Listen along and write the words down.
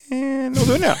And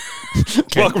we'll do it now.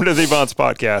 Welcome to the Bounce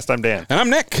Podcast. I'm Dan. And I'm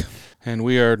Nick. And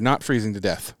we are not freezing to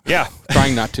death. Yeah.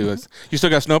 Trying not to. You still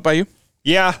got snow up by you?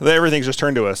 Yeah, everything's just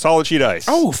turned to a solid sheet ice.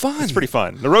 Oh, fun. It's pretty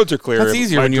fun. The roads are clear. That's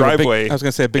easier My when you have a driveway big, I was going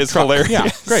to say a big is truck. hilarious. Yeah,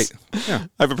 great. Yeah.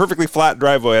 I have a perfectly flat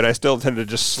driveway, and I still tend to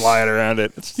just slide around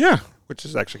it. Which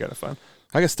is actually kind of fun.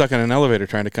 I got stuck in an elevator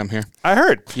trying to come here. I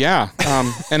heard. Yeah.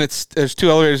 And there's two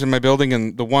elevators in my building,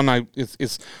 and the one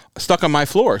is stuck on my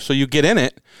floor. So you get in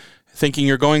it thinking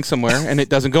you're going somewhere, and it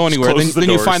doesn't go anywhere. Then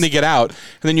you finally get out, and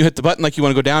then you hit the button like you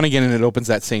want to go down again, and it opens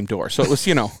that same door. So it was,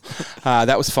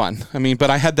 that was fun. I mean, but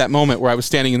I had that moment where I was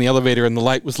standing in the elevator, and the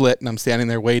light was lit, and I'm standing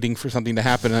there waiting for something to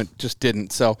happen, and it just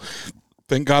didn't. So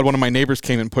thank God one of my neighbors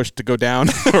came and pushed to go down,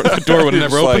 or the door would have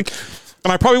never opened.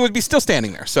 And I probably would be still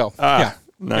standing there. So, yeah.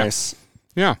 Nice.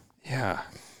 Yeah. Yeah.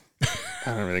 I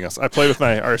don't have anything else. I played with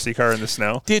my RC car in the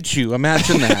snow. Did you?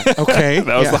 Imagine that. Okay.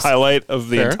 That was the highlight of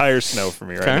the entire snow for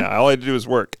me right now. All I had to do was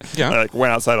work. Yeah. I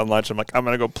went outside on lunch. I'm like, I'm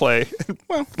going to go play.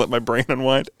 Well, let my brain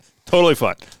unwind. Totally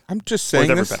fun. I'm just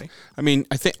saying this. I mean,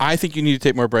 I think you need to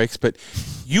take more breaks, but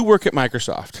you work at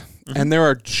Microsoft, and there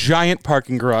are giant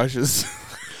parking garages.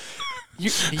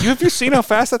 Have you seen how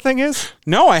fast that thing is?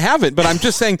 No, I haven't, but I'm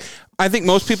just saying, I think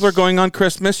most people are going on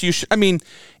Christmas.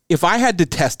 If I had to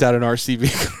test out an RC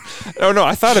vehicle. Oh, no,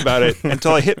 I thought about it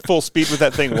until I hit full speed with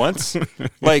that thing once.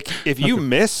 Like, if you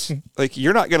miss,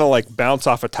 you're not going to, bounce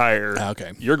off a tire.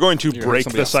 Okay. You're going to break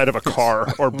the side of a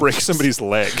car or break somebody's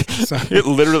leg. It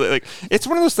literally, it's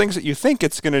one of those things that you think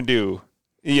it's going to do.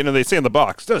 They say in the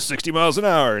box, it does 60 miles an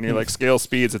hour, and you're scale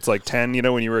speeds, it's 10,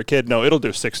 when you were a kid. No, it'll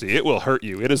do 60. It will hurt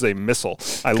you. It is a missile.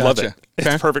 I love it.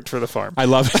 Okay. It's perfect for the farm. I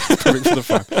love it. It's perfect for the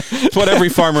farm. It's what every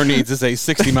farmer needs is a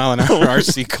 60-mile-an-hour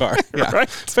RC car. Yeah. Right?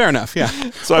 Fair enough, yeah.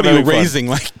 So what are you raising,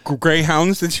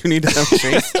 greyhounds that you need to have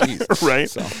chased? Jeez. Right?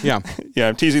 So, yeah. Yeah,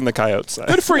 I'm teasing the coyotes.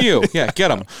 Good for you. Yeah, get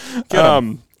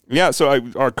them. Yeah, so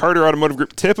our Carter Automotive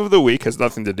Group tip of the week has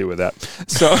nothing to do with that.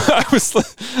 So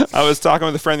I was talking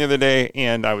with a friend the other day,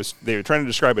 and they were trying to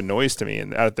describe a noise to me,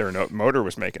 and that their motor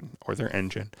was making, or their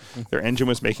engine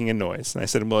was making a noise. And I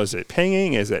said, well, is it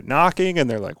pinging? Is it knocking? And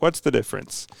they're like, what's the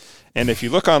difference? And if you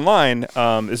look online,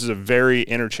 this is a very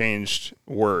interchanged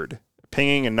word,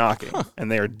 pinging and knocking,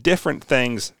 and they are different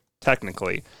things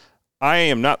technically. I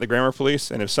am not the grammar police,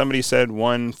 and if somebody said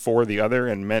one for the other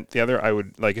and meant the other, I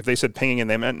would, if they said pinging and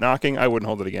they meant knocking, I wouldn't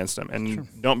hold it against them.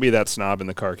 And Don't be that snob in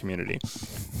the car community.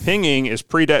 Pinging is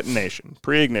pre-detonation,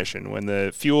 pre-ignition, when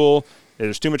the fuel,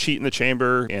 there's too much heat in the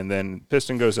chamber, and then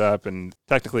piston goes up, and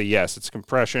technically, yes, it's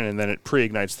compression, and then it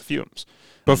pre-ignites the fumes.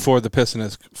 Before the piston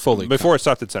is fully Before it's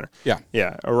stopped at center. Yeah.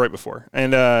 Yeah, or right before.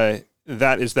 And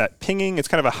that is that pinging. It's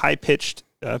kind of a high-pitched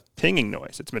pinging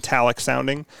noise. It's metallic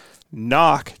sounding.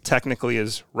 Knock technically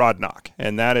is rod knock,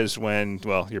 and that is when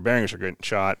your bearings are getting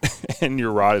shot and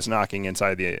your rod is knocking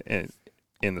inside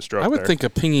in the stroke. I would think a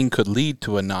pinging could lead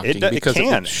to a knocking because it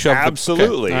can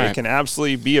absolutely. It can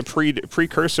absolutely be a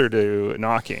precursor to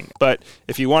knocking. But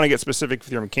if you want to get specific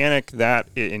with your mechanic,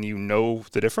 and you know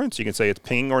the difference, you can say it's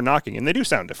pinging or knocking, and they do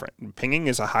sound different. Pinging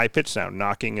is a high pitched sound.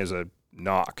 Knocking is a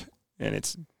knock, and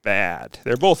it's bad.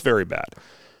 They're both very bad.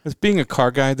 As being a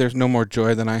car guy, there's no more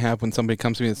joy than I have when somebody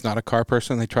comes to me that's not a car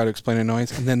person. They try to explain a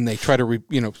noise, and then they try to,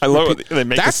 I love it. They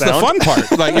make that's the sound. The fun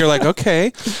part. You're like,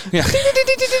 okay. Yeah.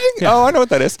 Oh, I know what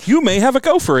that is. You may have a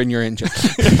gopher in your engine.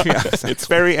 Yeah. It's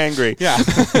very angry. Yeah.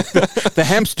 The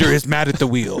hamster is mad at the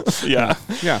wheel. Yeah.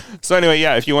 Yeah. So anyway,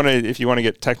 yeah, if you want to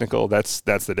get technical, that's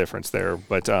the difference there.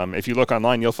 But if you look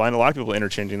online, you'll find a lot of people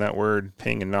interchanging that word,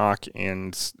 ping and knock,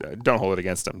 and don't hold it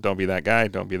against them. Don't be that guy.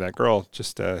 Don't be that girl.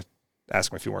 Just ask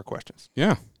them a few more questions.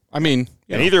 Yeah. I mean,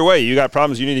 and either way, you got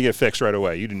problems you need to get fixed right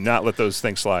away. You do not let those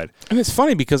things slide. And it's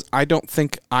funny because I don't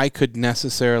think I could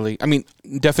necessarily,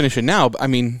 definition now, but I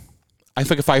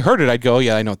think if I heard it, I'd go, oh,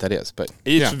 yeah, I know what that is. But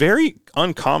it's very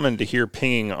uncommon to hear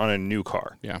pinging on a new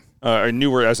car. Yeah. Or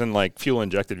newer as in fuel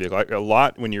injected vehicle. A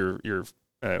lot when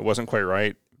it wasn't quite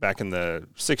right back in the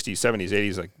 60s, 70s,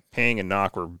 80s, ping and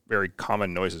knock were very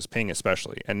common noises, ping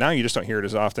especially. And now you just don't hear it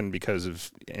as often because of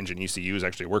engine ECUs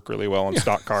actually work really well on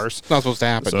stock cars. It's not supposed to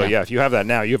happen. So, if you have that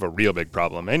now, you have a real big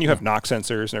problem. And you have knock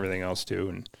sensors and everything else, too,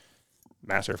 and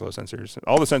mass airflow sensors.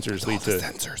 All the sensors lead to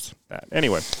that.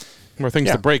 Anyway. More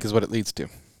things to break is what it leads to.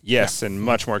 Yes, and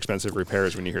much more expensive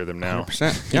repairs when you hear them now.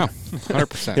 100%. Yeah,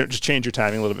 100%. Just change your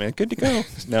timing a little bit. Good to go.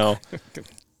 No.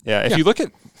 Yeah, if you look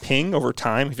at ping over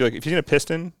time, if you've seen a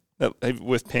piston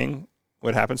with ping,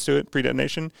 what happens to it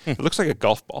pre-detonation? It looks like a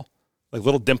golf ball,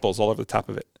 little dimples all over the top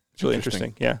of it. It's really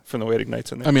interesting. Yeah, from the way it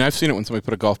ignites in there. I've seen it when somebody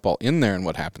put a golf ball in there and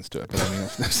what happens to it. But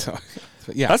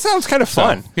Yeah. That sounds kind of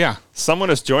fun. So, yeah. Someone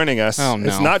is joining us. Oh, no.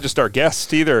 It's not just our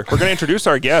guest either. We're going to introduce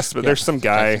our guest, but there's some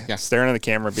guy staring at the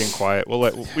camera, being quiet.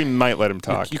 We might let him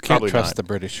talk. You can't Probably trust not. the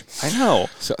British. I know.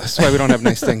 So that's why we don't have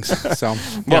nice things. So,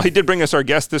 Well, he did bring us our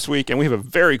guest this week, and we have a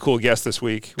very cool guest this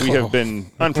week. We have been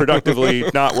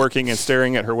unproductively not working and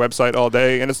staring at her website all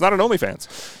day, and it's not an OnlyFans.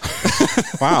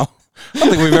 Wow. I don't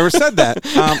think we've ever said that.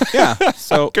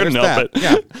 So couldn't help it.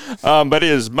 Yeah. But it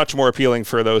is much more appealing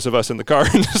for those of us in the car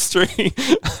industry.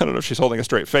 I don't know if she's holding a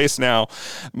straight face now,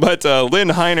 but Lynn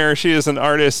Heiner, she is an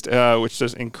artist, which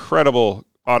does incredible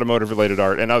automotive-related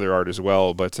art and other art as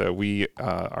well. But we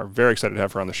are very excited to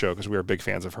have her on the show because we are big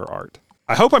fans of her art.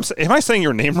 I hope am I saying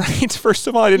your name right? First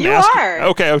of all, I didn't ask. You are.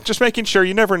 Okay, I was just making sure.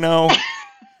 You never know.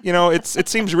 You know, it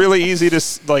seems really easy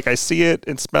to I see it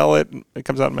and spell it, and it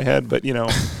comes out in my head, but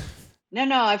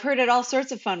No, I've heard it all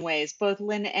sorts of fun ways. Both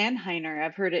Lynn and Heiner,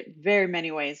 I've heard it very many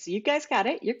ways. You guys got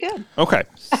it. You're good. Okay.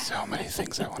 So many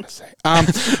things I want to say.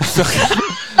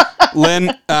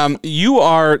 Lynn, you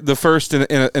are the first in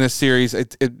a series.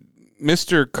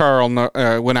 Mr. Carl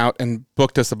went out and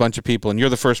booked us a bunch of people, and you're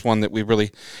the first one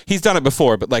that he's done it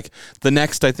before, but like the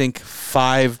next, I think,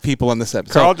 5 people on this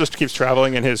episode. Carl just keeps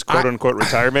traveling in his quote-unquote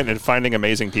retirement and finding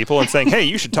amazing people and saying, hey,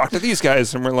 you should talk to these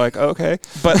guys. And we're like, okay.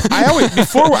 But I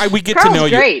always, we get Carl's to know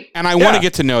great. you, and I want to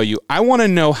get to know you. I want to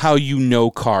know how you know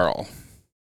Carl.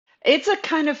 It's a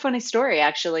kind of funny story,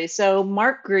 actually. So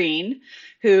Mark Green,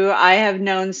 who I have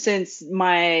known since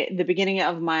the beginning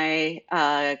of my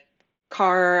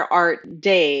car art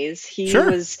days.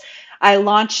 I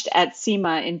launched at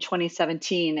SEMA in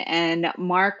 2017, and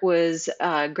Mark was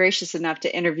gracious enough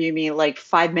to interview me like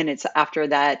 5 minutes after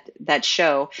that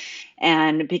show.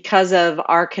 And because of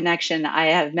our connection, I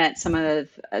have met some of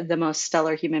the most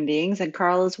stellar human beings, and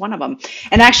Carl is one of them.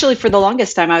 And actually, for the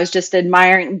longest time, I was just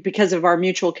admiring, because of our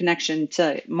mutual connection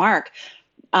to Mark,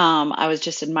 I was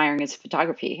just admiring his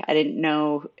photography. I didn't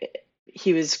know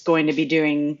he was going to be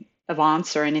doing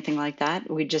Avance or anything like that.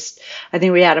 I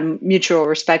think we had a mutual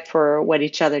respect for what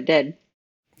each other did.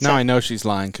 Now I know she's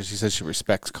lying because she says she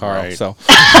respects Carl. Right. So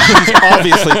he's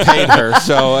obviously paid her.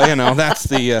 So, that's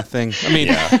the thing. I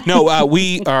mean,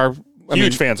 we are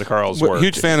huge fans of Carl's work.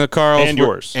 Huge fan of Carl's and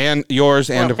yours. And yours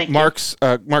and of Mark's.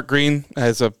 Mark Green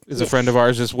is a friend of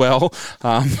ours as well.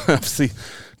 Obviously,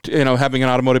 having an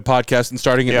automotive podcast and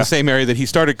starting in the same area that he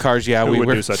started cars. Yeah, we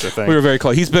would do such a thing. We were very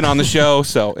close. He's been on the show,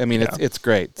 so I mean, it's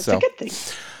great. It's a good thing.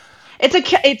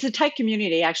 It's a tight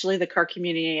community, actually, the car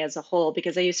community as a whole,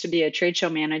 because I used to be a trade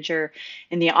show manager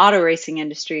in the auto racing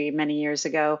industry many years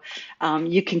ago.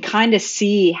 You can kind of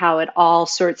see how it all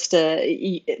sorts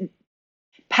to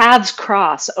paths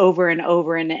cross over and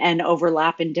over and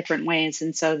overlap in different ways.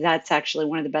 And so that's actually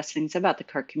one of the best things about the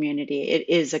car community. It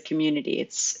is a community.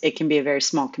 It can be a very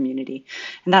small community.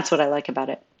 And that's what I like about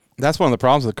it. That's one of the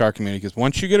problems with the car community, because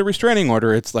once you get a restraining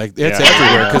order, it's like it's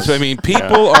everywhere. Because I mean,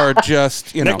 people are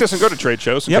just Nick doesn't go to trade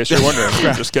shows. In case you're wondering,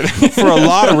 I'm just kidding. For a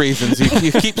lot of reasons,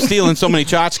 you keep stealing so many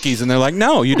tchotchkes, and they're like,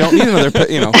 no, you don't need another pair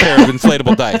of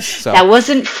inflatable dice. So that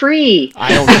wasn't free.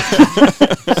 I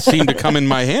don't seem to come in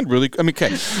my hand really. I mean,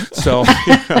 okay, so.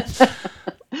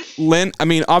 Lynn, I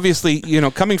mean, obviously,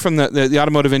 coming from the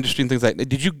automotive industry and things like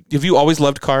that, have you always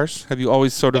loved cars? Have you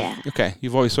always sort of,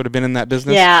 you've always sort of been in that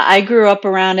business? Yeah, I grew up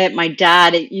around it. My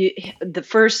dad,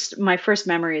 my first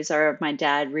memories are of my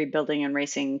dad rebuilding and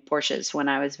racing Porsches when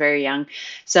I was very young.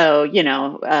 So,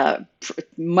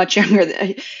 much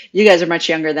younger. You guys are much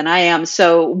younger than I am.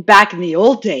 So back in the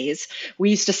old days, we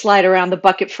used to slide around the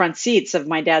bucket front seats of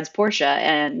my dad's Porsche,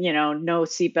 and no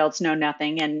seatbelts, no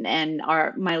nothing, and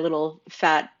my little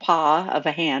fat paw of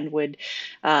a hand would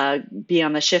be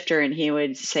on the shifter, and he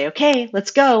would say, "Okay, let's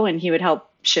go," and he would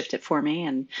help shift it for me,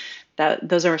 and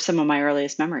those are some of my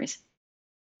earliest memories.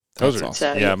 Those are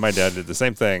awesome. Yeah, my dad did the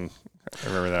same thing. I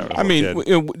remember that. I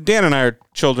mean, Dan and I are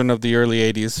children of the early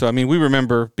 '80s, so I mean, we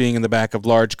remember being in the back of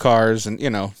large cars and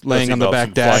laying on the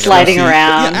back dash, sliding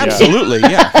around. Yeah, absolutely,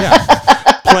 yeah.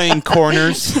 Playing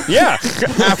corners. Yeah,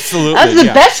 absolutely. That's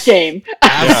the best game.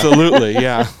 Absolutely,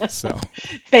 yeah. So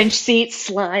bench seats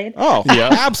slide. Oh,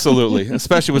 yeah, absolutely.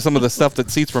 Especially with some of the stuff that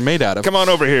seats were made out of. Come on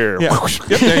over here. Yeah.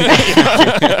 Yep, there you go.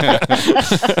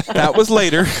 That was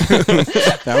later.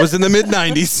 That was in the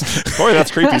mid-90s. Boy,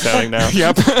 that's creepy sounding now.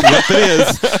 Yep,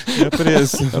 it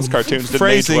is. Those cartoons didn't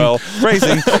age well.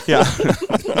 Phrasing, yeah.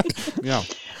 Yeah.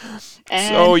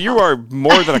 So you are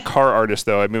more than a car artist,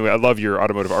 though. I mean, I love your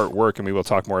automotive artwork, and we will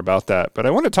talk more about that. But I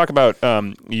want to talk about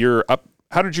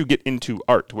how did you get into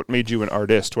art? What made you an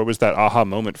artist? What was that aha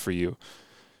moment for you?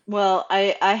 Well,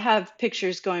 I have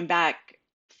pictures going back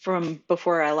from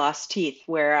before I lost teeth,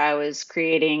 where I was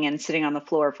creating and sitting on the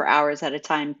floor for hours at a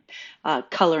time,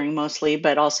 coloring mostly,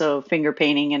 but also finger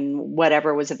painting and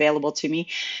whatever was available to me.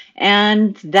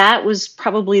 And that was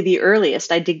probably the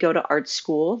earliest. I did go to art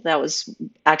school. That was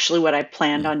actually what I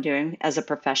planned on doing as a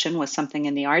profession, was something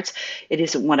in the arts. It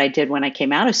isn't what I did when I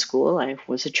came out of school. I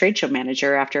was a trade show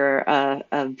manager after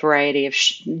a variety of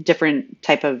different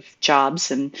type of jobs.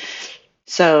 And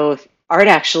so art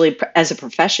actually as a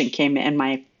profession came in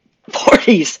my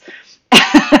 40s.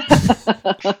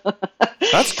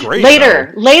 That's great.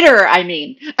 Later, I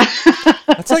mean.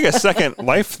 That's like a second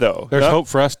life, though. There's hope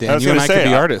for us, Dan. You and I could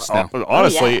be artists now.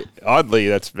 Honestly, oddly,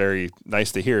 that's very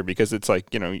nice to hear, because it's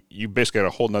like, you basically got a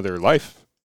whole nother life.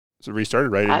 So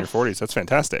restarted right in your 40s. That's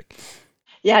fantastic.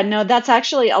 Yeah, no, that's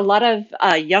actually a lot of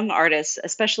young artists,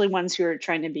 especially ones who are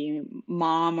trying to be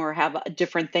mom or have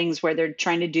different things where they're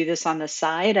trying to do this on the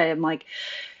side. I am like,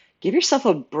 give yourself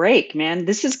a break, man.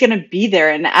 This is going to be there.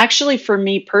 And actually, for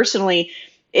me personally,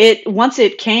 once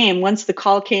the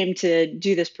call came to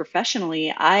do this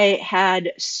professionally, I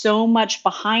had so much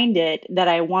behind it that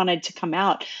I wanted to come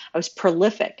out. I was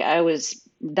prolific.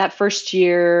 That first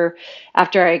year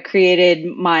after I created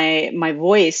my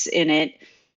voice in it,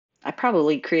 I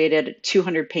probably created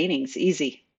 200 paintings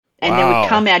easy. And they would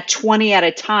come at 20 at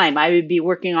a time. I would be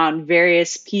working on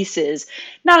various pieces,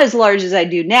 not as large as I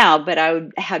do now, but I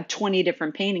would have 20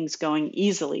 different paintings going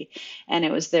easily. And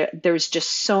it was there was just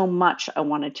so much I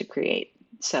wanted to create.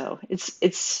 So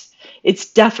it's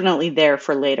definitely there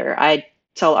for later. I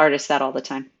tell artists that all the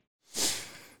time.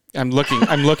 I'm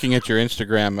looking at your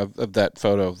Instagram of that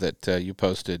photo that you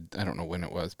posted. I don't know when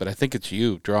it was, but I think it's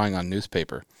you drawing on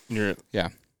newspaper. Yeah.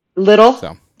 Little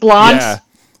blondes. Yeah.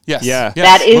 Yes. Yeah.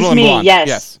 That is me. Blonde.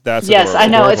 Yes. That's yes. adorable. I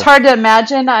know it's hard to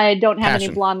imagine. I don't have Passion.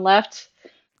 any blonde left.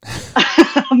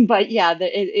 But yeah,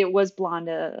 it was blonde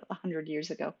 100 years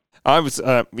ago. I was,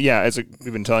 we've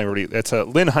been telling everybody, it's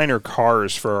Lynn Heiner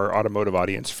Cars for our automotive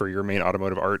audience, for your main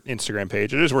automotive art Instagram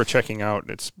page. It is worth checking out.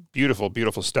 It's beautiful,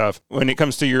 beautiful stuff. When it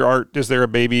comes to your art, is there a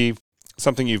baby,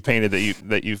 something you've painted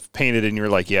that you've painted and you're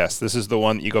like, yes, this is the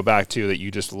one that you go back to that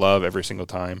you just love every single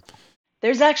time?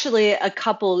 There's actually a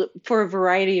couple for a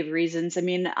variety of reasons. I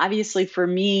mean, obviously for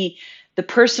me, the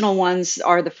personal ones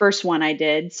are the first one I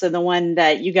did. So the one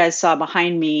that you guys saw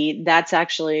behind me, that's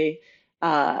actually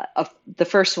the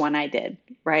first one I did,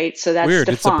 right? So that's weird.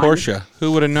 Stefan. It's a Porsche.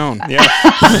 Who would have known? Yeah.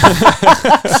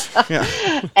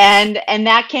 Yeah. And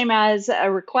that came as a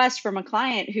request from a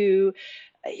client who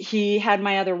he had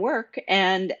my other work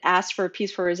and asked for a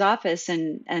piece for his office,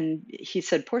 and he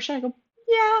said, Porsche. I go,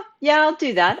 yeah, I'll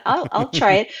do that. I'll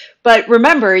try it. But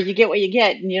remember, you get what you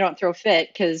get, and you don't throw a fit,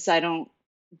 because I don't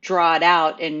draw it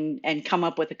out and come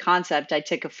up with a concept. I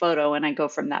take a photo and I go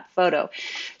from that photo.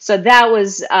 So that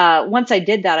was once I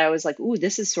did that, I was like, ooh,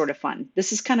 this is sort of fun.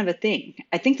 This is kind of a thing.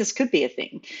 I think this could be a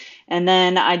thing. And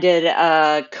then I did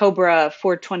Cobra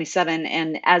 427,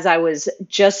 and as I was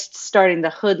just starting the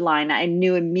hood line, I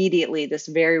knew immediately this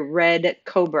very red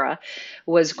Cobra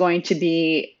was going to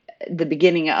be the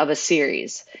beginning of a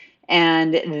series.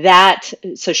 And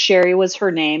so Sherry was her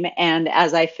name. And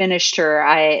as I finished her,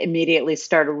 I immediately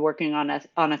started working on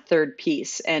a third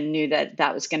piece and knew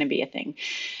that was going to be a thing.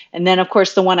 And then, of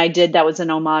course, the one I did that was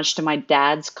an homage to my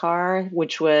dad's car,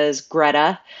 which was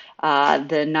Greta,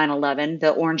 the 911, the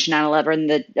orange 911.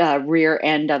 The rear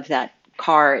end of that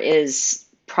car is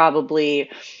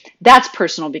probably, that's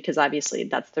personal, because obviously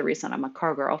that's the reason I'm a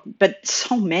car girl. But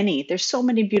there's so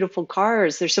many beautiful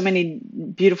cars. There's so many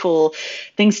beautiful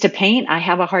things to paint. I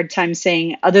have a hard time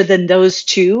saying, other than those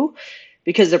two,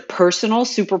 because they're personal,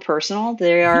 super personal.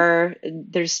 There's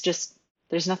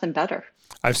nothing better.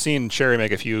 I've seen Sherry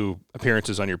make a few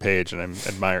appearances on your page, and I'm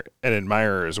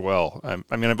admire her as well.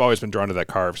 I've always been drawn to that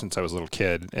car since I was a little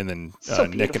kid, and then So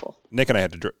Nick and I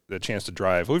had the chance to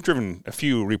drive. We've driven a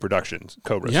few reproductions,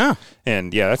 Cobras. Yeah.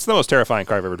 And yeah, that's the most terrifying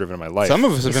car I've ever driven in my life. Some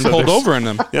of us have been pulled over in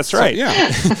them. That's right.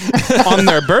 So, yeah. On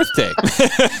their birthday.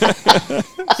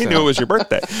 He knew it was your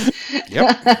birthday.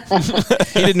 Yep.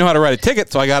 He didn't know how to write a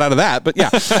ticket, so I got out of that. But yeah.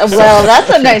 Well,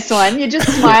 that's a nice one. You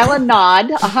just smile and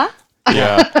nod. Uh-huh.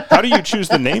 Yeah. How do you choose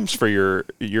the names for your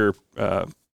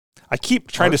I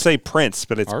keep trying to say prints,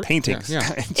 but it's paintings. Yeah.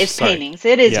 It's paintings.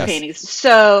 It is paintings.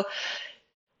 So,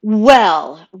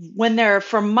 well, when they're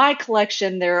from my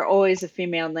collection, they're always a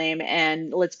female name.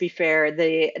 And let's be fair,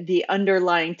 the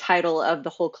underlying title of the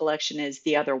whole collection is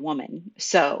The Other Woman.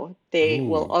 So they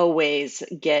will always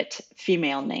get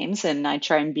female names. And I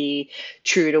try and be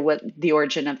true to what the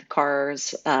origin of the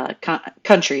car's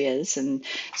country is. And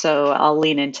so I'll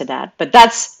lean into that. But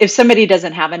that's, if somebody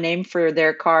doesn't have a name for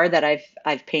their car that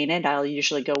I've painted, I'll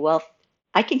usually go, well,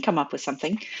 I can come up with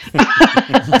something.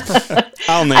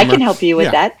 I'll name I her. can help you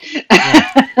with Yeah.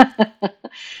 that.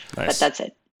 But Nice. that's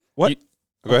it. What?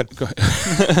 Go ahead. Go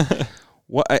ahead.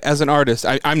 What, as an artist,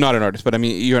 I'm not an artist, but I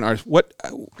mean, you're an artist.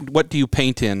 What do you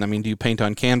paint in? I mean, do you paint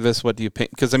on canvas? What do you paint?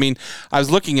 Because I mean, I was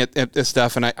looking at this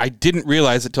stuff, and I didn't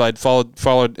realize it till I'd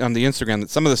followed on the Instagram that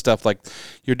some of the stuff, like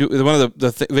one of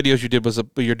the videos you did was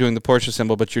you're doing the Porsche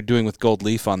symbol, but you're doing with gold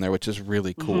leaf on there, which is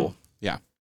really cool. Yeah.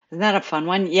 Isn't that a fun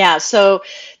one? Yeah. So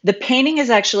the painting is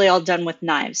actually all done with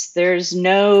knives. There's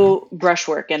no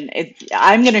brushwork, and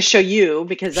I'm going to show you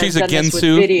because She's I've a done this with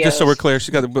Ginsu, videos. just so we're clear. She's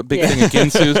got a big Yeah. thing of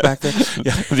Ginsus back there.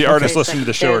 Yeah. The artists Okay, listening to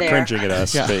the show there are they are. cringing at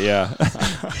us, Yeah. but yeah.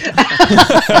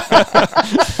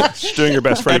 She's doing her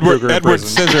best Freddy Krueger Edward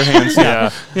impression. Scissorhands.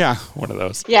 Yeah. Yeah. One of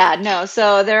those. Yeah, no.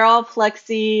 So they're all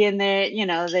flexy, and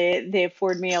they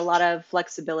afford me a lot of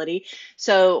flexibility.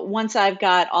 So once I've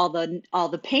got all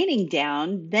the painting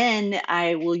down, then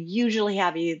I will usually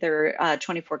have either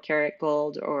 24 karat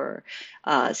gold or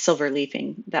silver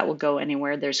leafing that will go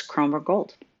anywhere there's chrome or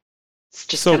gold. It's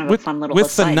just So kind of a fun little with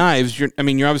aside. the knives, you're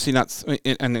obviously not,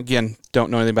 and again, don't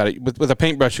know anything about it. With a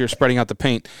paintbrush, you're spreading out the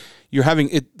paint. You're having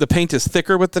it. The paint is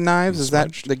thicker with the knives. Is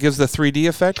that gives the 3D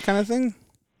effect kind of thing?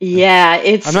 Yeah,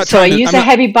 I'm not so I trying to- use I'm a not-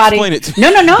 heavy body. explain it to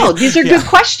No. These are Yeah. good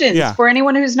questions Yeah. for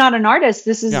anyone who's not an artist.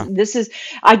 This is Yeah.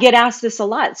 I get asked this a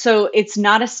lot. So it's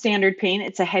not a standard paint;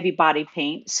 it's a heavy body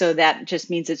paint. So that just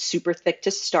means it's super thick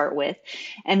to start with,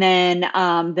 and then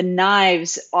the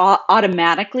knives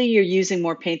automatically you're using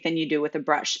more paint than you do with a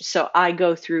brush. So I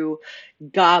go through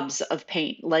gobs of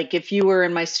paint. Like if you were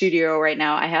in my studio right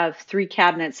now, I have 3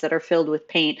 cabinets that are filled with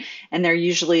paint, and they're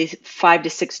usually 5 to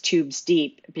 6 tubes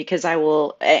deep because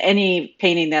any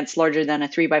painting that's larger than a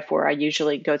 3x4, I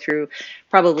usually go through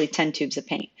probably 10 tubes of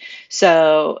paint.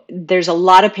 So there's a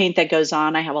lot of paint that goes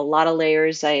on. I have a lot of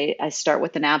layers. I start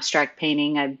with an abstract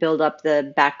painting. I build up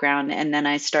the background, and then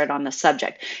I start on the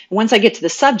subject. And once I get to the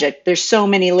subject, there's so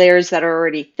many layers that are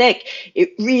already thick.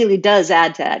 It really does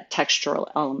add to that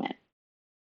textural element.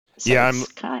 So Yeah,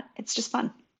 it's just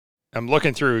fun. I'm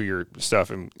looking through your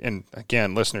stuff, and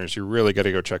again, listeners, you really got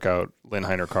to go check out Lynn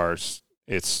Heiner cars.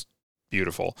 It's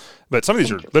beautiful, but some of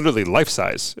these are literally life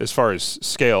size as far as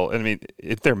scale. I mean,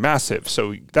 they're massive,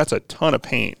 so that's a ton of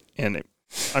paint, and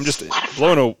I'm just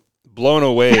blown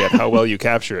away at how well you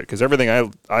capture it, because everything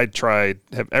have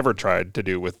ever tried to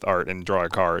do with art and draw a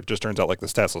car, it just turns out like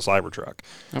this Tesla Cybertruck.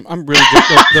 I'm really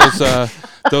good.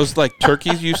 Those like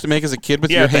turkeys you used to make as a kid with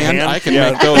Yeah, your the hand. hand. I can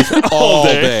Yeah. make those all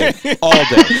day. All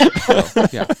day. So,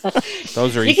 yeah,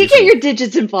 those are You easy. can get your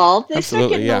digits involved. They start Absolutely,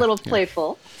 getting yeah, a little yeah.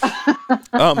 playful.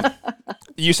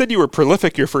 You said you were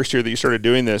prolific your first year that you started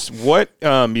doing this. What,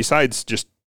 besides just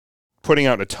putting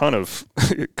out a ton of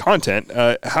content,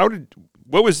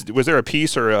 was there a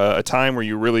piece or a time where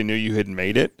you really knew you had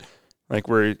made it? Like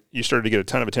where you started to get a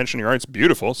ton of attention? Your art's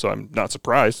beautiful, so I'm not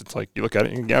surprised. It's like you look at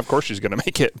it and yeah, of course she's going to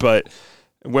make it. But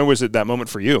when was it that moment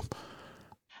for you?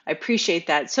 I appreciate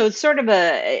that. So it's sort of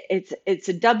it's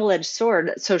a double-edged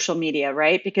sword, social media,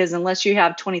 right? Because unless you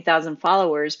have 20,000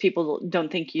 followers, people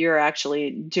don't think you're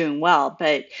actually doing well.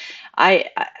 But I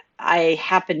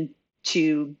happen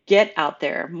to get out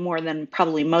there more than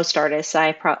probably most artists.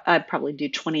 I probably do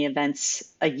 20 events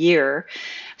a year.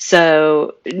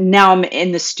 So now I'm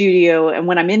in the studio, and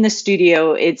when I'm in the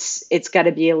studio, it's got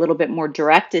to be a little bit more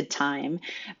directed time.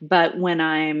 But when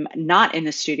I'm not in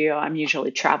the studio, I'm usually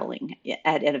traveling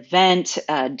at an event,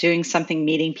 doing something,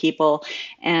 meeting people.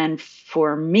 And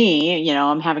for me,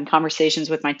 I'm having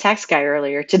conversations with my tax guy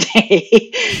earlier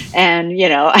today and,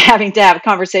 having to have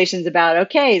conversations about,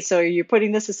 okay, so you're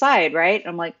putting this aside, right?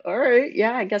 I'm like, all right,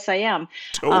 yeah, I guess I am.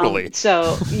 Totally.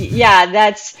 So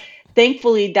yeah,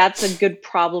 thankfully, that's a good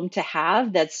problem to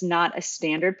have. That's not a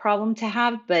standard problem to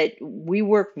have, but we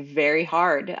work very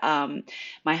hard.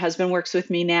 My husband works with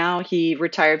me now. He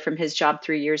retired from his job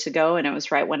 3 years ago, and it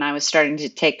was right when I was starting to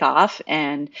take off.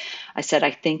 And I said,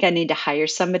 I think I need to hire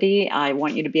somebody. I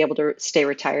want you to be able to stay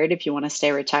retired if you want to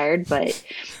stay retired, but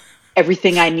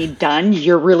everything I need done,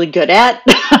 you're really good at.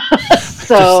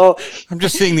 So I'm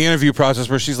just seeing the interview process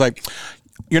where she's like,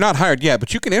 "You're not hired yet,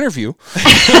 but you can interview."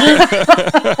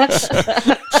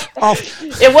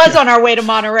 it was on our way to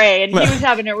Monterey, and he was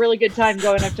having a really good time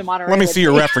going up to Monterey. Let me with see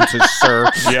your references, sir.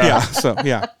 Yeah. So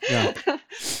yeah.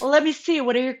 Well, let me see.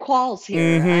 What are your quals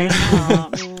here? I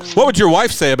don't know. What would your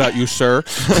wife say about you, sir?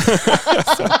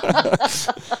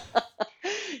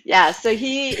 Yeah, so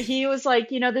he was like,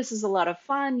 this is a lot of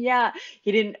fun. Yeah,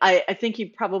 he didn't. I think he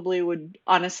probably would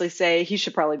honestly say he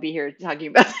should probably be here talking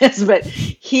about this, but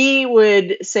he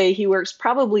would say he works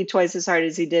probably twice as hard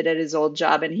as he did at his old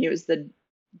job, and he was the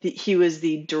he was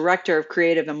the director of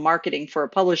creative and marketing for a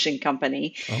publishing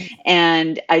company.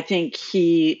 And I think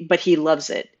he loves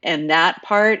it. And that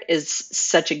part is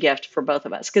such a gift for both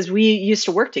of us, because we used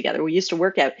to work together. We used to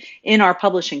work out in our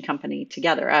publishing company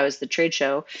together. I was the trade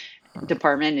show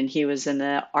department and he was in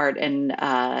the art and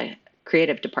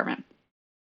creative department.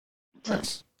 So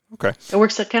Nice. Okay. it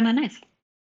works out kind of nice.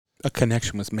 A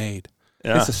connection was made.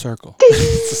 Yeah. It's a circle.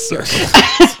 It's a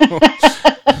circle.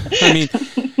 I mean,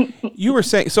 you were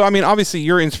saying, so I mean, obviously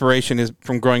your inspiration is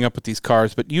from growing up with these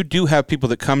cars, but you do have people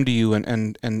that come to you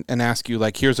and ask you,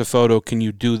 like, here's a photo, can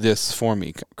you do this for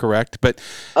me, correct? But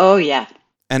Oh yeah.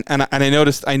 and I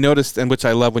noticed, and which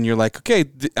I love when you're like, okay,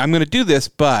 I'm going to do this,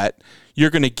 but you're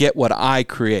going to get what I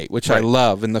create, which I Right.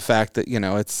 love, and the fact that, you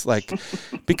know, it's like,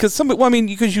 because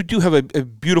because you do have a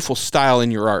beautiful style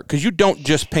in your art, because you don't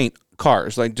just paint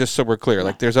cars, like, just so we're clear,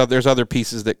 like there's other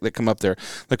pieces that come up there.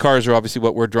 The cars are obviously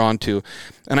what we're drawn to,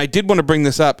 and I did want to bring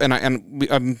this up,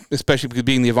 and especially because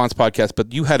being the Avance podcast,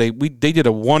 but you had they did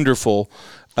a wonderful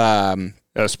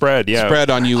Spread, yeah. spread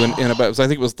on you in about, I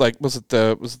think it was like, was it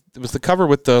the cover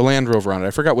with the Land Rover on it?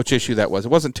 I forgot which issue that was. It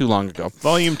wasn't too long ago.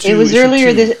 Volume 2. It was issue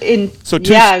earlier 2. So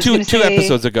two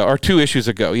episodes ago, or 2 issues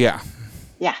ago. Yeah.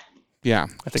 Yeah. Yeah.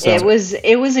 I think that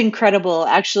It was incredible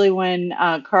actually when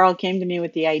Carl came to me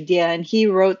with the idea and he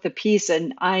wrote the piece,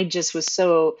 and I just was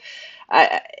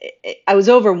I was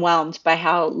overwhelmed by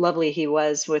how lovely he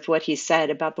was with what he said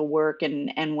about the work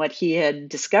and what he had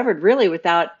discovered, really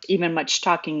without even much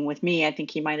talking with me. I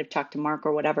think he might have talked to Mark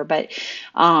or whatever, but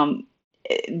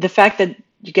the fact that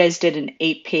you guys did an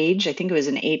 8-page, I think it was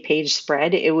an 8-page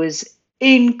spread, it was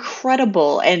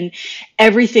incredible, and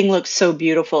everything looked so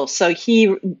beautiful. So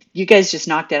you guys just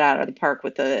knocked it out of the park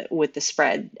with the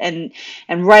spread, and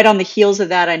right on the heels of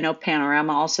that, I know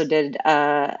Panorama also did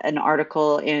an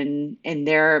article in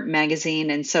their magazine,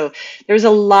 and so there's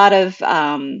a lot of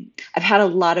I've had a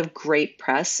lot of great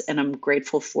press, and I'm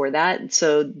grateful for that.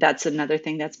 So that's another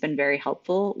thing that's been very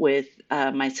helpful with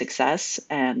my success,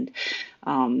 and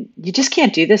you just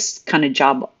can't do this kind of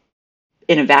job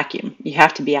in a vacuum. You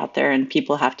have to be out there and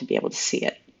people have to be able to see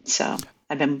it. So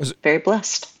I've been very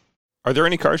blessed. Are there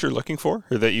any cars you're looking for,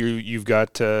 or that you've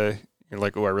got, you're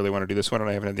like, oh, I really want to do this one and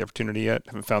I haven't had the opportunity yet?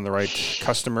 Haven't found the right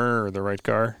customer or the right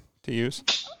car to use?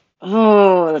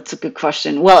 Oh, that's a good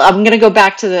question. Well, I'm going to go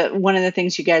back to one of the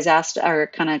things you guys asked or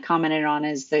kind of commented on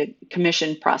is the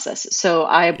commission process. So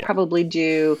I probably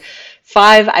do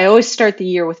 5. I always start the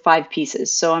year with 5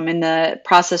 pieces. So I'm in the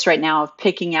process right now of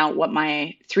picking out what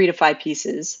my 3 to 5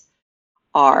 pieces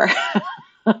are.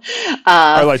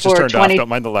 Our lights just turned off. Don't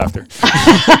mind the laughter.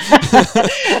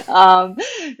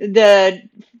 The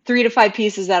 3 to 5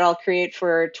 pieces that I'll create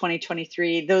for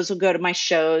 2023, those will go to my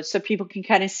shows so people can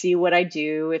kind of see what I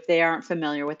do if they aren't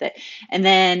familiar with it.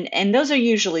 And those are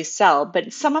usually sell,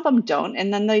 but some of them don't.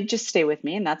 And then they just stay with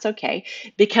me, and that's okay.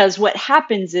 Because what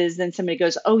happens is then somebody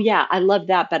goes, oh yeah, I love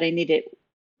that, but I need it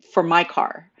for my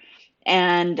car.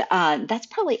 And that's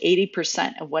probably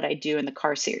 80% of what I do in the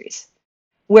car series.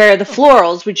 Where the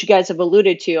florals, which you guys have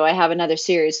alluded to, I have another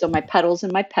series. So my petals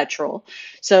and my petrol.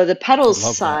 So the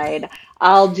petals side,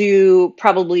 I'll do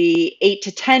probably 8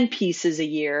 to 10 pieces a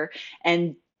year.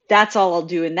 And that's all I'll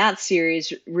do in that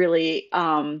series, really.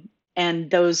 And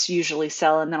those usually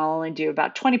sell. And then I'll only do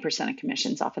about 20% of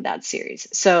commissions off of that series.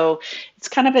 So it's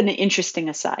kind of an interesting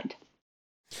aside.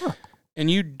 Huh.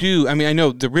 And you do, I mean, I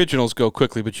know the originals go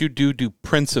quickly, but you do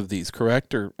prints of these,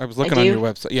 correct? Or I was looking on your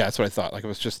website. Yeah, that's what I thought. Like, it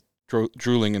was just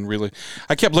drooling and really,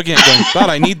 I kept looking at it going, God,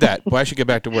 I need that. Boy, I should get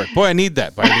back to work. Boy, I need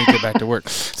that. Boy, I need to get back to work.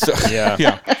 So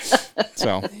yeah.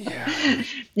 So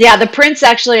yeah, the prints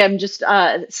actually, I'm just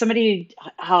I've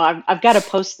got to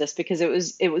post this because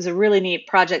it was a really neat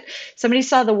project. Somebody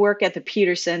saw the work at the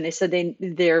Peterson. They said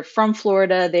they're from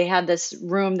Florida. They had this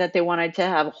room that they wanted to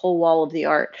have a whole wall of the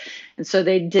art, and so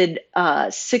they did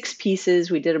 6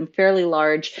 pieces. We did them fairly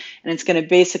large, and it's going to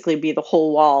basically be the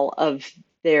whole wall of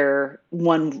their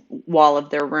one wall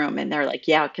of their room. And they're like,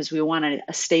 yeah, because we wanted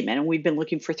a statement, and we've been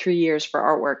looking for 3 years for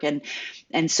artwork,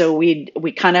 and so we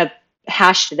kind of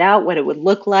hashed it out what it would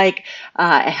look like.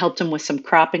 I helped them with some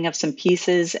cropping of some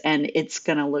pieces, and it's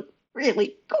gonna look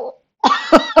really cool.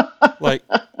 Like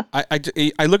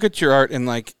I look at your art and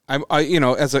like I you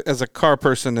know, as a car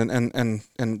person and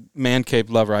man cave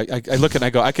lover, I look and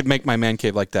I go, I could make my man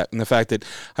cave like that. And the fact that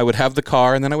I would have the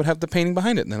car and then I would have the painting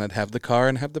behind it, and then I'd have the car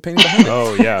and have the painting behind it.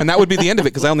 Oh yeah. And that would be the end of it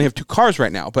because I only have 2 cars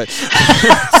right now. But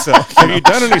so have you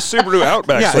done any Subaru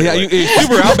Outbacks? Yeah,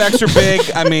 Subaru Outbacks are big.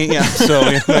 I mean, yeah. So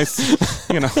nice,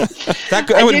 you know, that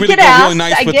would really go really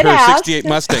nice with her '68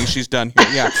 Mustang she's done here.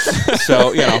 Yeah.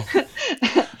 So you know.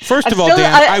 First of all,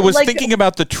 Dan, I was thinking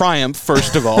about the Triumph.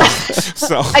 First of all,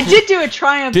 so I did do a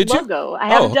Triumph Did you? logo. I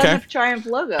haven't okay. done a Triumph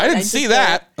logo. I didn't see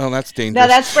that. Oh, that's dangerous. No,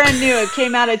 that's brand new. It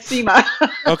came out at SEMA.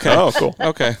 Okay. Oh, cool.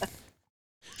 Okay.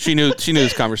 She knew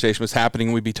this conversation was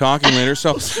happening. We'd be talking later.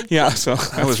 So yeah. So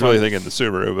I was really thinking the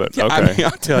Subaru, but Yeah, okay. I mean,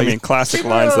 I'll tell you. classic Subaru,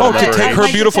 lines Oh, that to never take age. her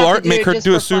might beautiful just have art, to make her just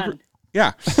do a for super. fun.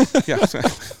 Yeah. Yeah.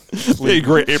 Be a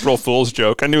great April Fool's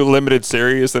joke. I knew limited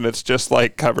series, and it's just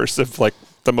like covers of like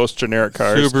the most generic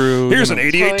cars. Subaru, Here's you an know.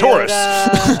 '88 Taurus.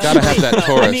 Gotta have that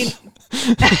Taurus. I mean,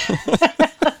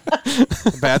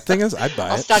 The bad thing is, I'd buy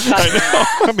I'll it. stop talking.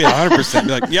 I'd be 100%.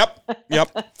 Be like, yep.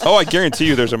 Oh, I guarantee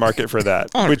you, there's a market for that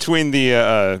Oh. between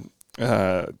the.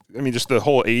 Just the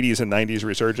whole '80s and '90s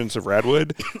resurgence of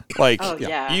Radwood. Like, Oh,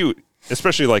 yeah. you,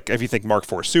 especially like if you think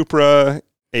Mark IV Supra,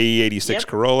 AE86 Yep.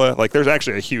 Corolla, like there's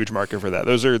actually a huge market for that.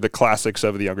 Those are the classics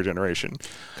of the younger generation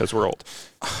because we're old.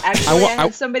 Actually, I I-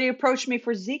 had somebody approach me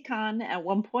for ZCon at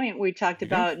one point. We talked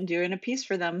about doing a piece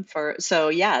for them so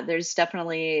yeah, there's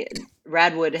definitely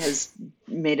Radwood has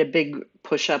made a big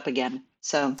push up again.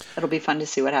 So it'll be fun to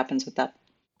see what happens with that.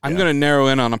 I'm going to narrow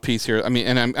in on a piece here. I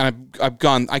mean, I've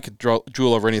gone. I could drool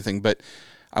over anything, but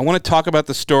I want to talk about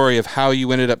the story of how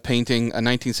you ended up painting a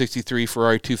 1963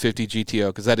 Ferrari 250 GTO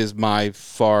because that is my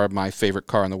favorite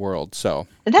car in the world. So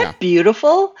Isn't that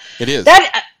beautiful? it is.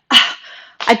 That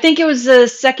I think it was the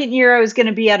second year I was going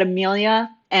to be at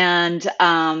Amelia, and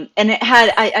it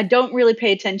had I don't really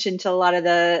pay attention to a lot of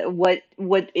the what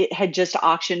it had just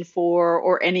auctioned for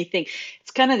or anything.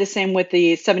 It's kind of the same with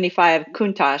the 75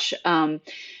 Countach.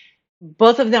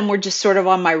 Both of them were just sort of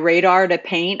on my radar to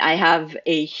paint. I have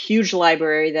a huge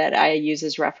library that I use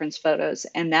as reference photos,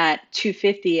 and that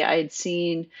 250 I had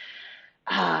seen.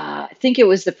 I think it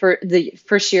was the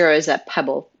first year I was at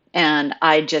Pebble, and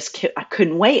I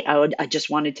couldn't wait. I just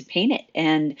wanted to paint it,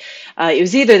 and it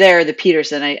was either there or the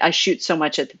Peterson. I shoot so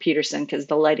much at the Peterson because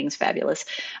the lighting's fabulous.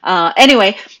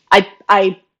 Anyway,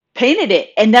 I painted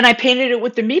it, and then I painted it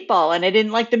with the meatball, and I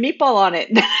didn't like the meatball on it.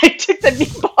 I took the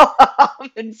meatball off,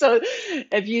 and so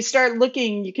if you start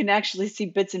looking, you can actually see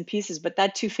bits and pieces. But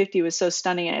that 250 was so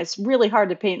stunning, and it's really hard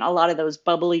to paint a lot of those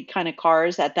bubbly kind of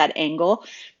cars at that angle.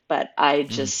 But I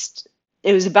just,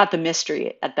 it was about the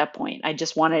mystery at that point. I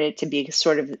just wanted it to be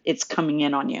sort of, it's coming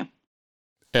in on you.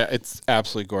 Yeah, it's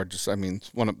absolutely gorgeous. I mean,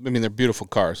 they're beautiful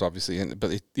cars, obviously, but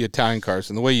the Italian cars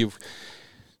and the way you've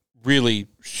really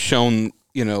shown,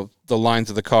 the lines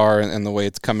of the car and the way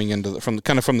it's coming into from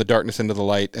the darkness into the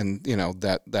light, and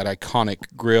that iconic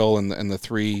grille and the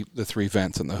three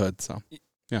vents in the hood. So,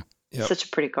 yeah, Yep. Such a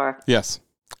pretty car. yes,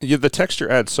 Yeah, the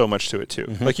texture adds so much to it too.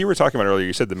 Mhm. Like you were talking about earlier,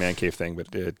 you said the man cave thing, but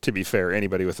to be fair,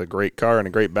 anybody with a great car and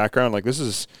a great background, like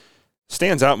this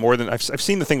stands out more than I've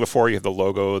seen the thing before. You have the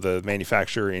logo, the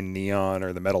manufacturer in neon,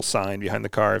 or the metal sign behind the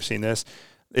car. I've seen this.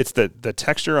 It's the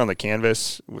texture on the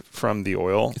canvas from the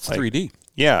oil. it's like, 3D.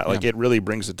 Yeah, like it really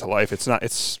brings it to life. It's not.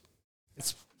 It's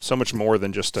so much more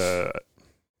than just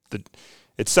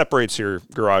it separates your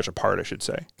garage apart, I should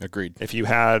say. Agreed. If you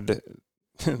had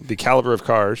the caliber of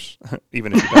cars,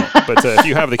 even if you don't, but if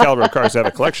you have the caliber of cars to have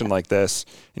a collection like this,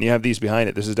 and you have these behind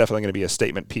it, this is definitely going to be a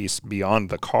statement piece beyond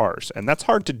the cars, and that's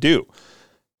hard to do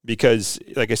because,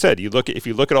 like I said, if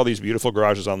you look at all these beautiful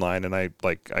garages online, and I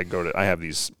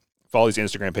follow these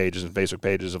Instagram pages and Facebook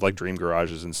pages of like dream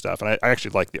garages and stuff, and I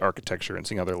actually like the architecture and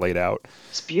seeing how they're laid out.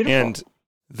 It's beautiful. And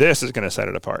this is going to set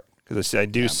it apart because I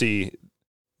do see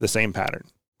the same pattern: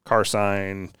 car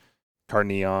sign, car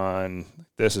neon.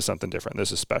 This is something different.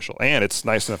 This is special, and it's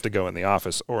nice enough to go in the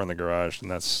office or in the garage,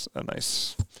 and that's a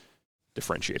nice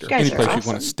differentiator. Guys Any are place you awesome.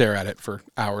 want to stare at it for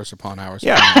hours upon hours.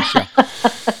 Yeah. upon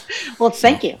hours, Well,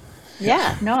 thank you.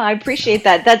 Yeah, no, I appreciate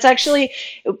that. That's actually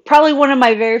probably one of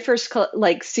my very first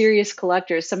serious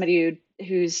collectors. Somebody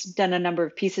who's done a number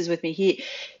of pieces with me.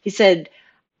 He said,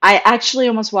 "I actually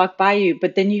almost walked by you,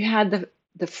 but then you had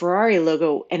the Ferrari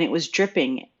logo and it was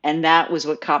dripping, and that was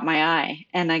what caught my eye."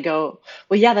 And I go,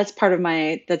 "Well, yeah, that's part of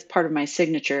my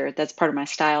signature. That's part of my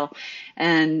style."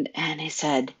 And he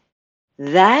said,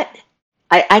 "That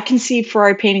I can see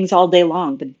Ferrari paintings all day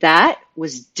long, but that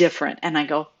was different." And I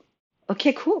go,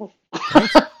 "Okay, cool.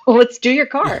 Well, let's do your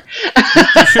car."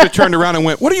 You should have turned around and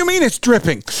went, "What do you mean it's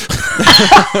dripping?"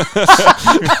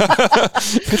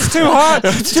 It's too hot.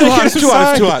 It's too hot.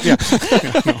 It's too hot.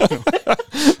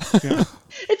 Yeah.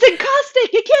 It's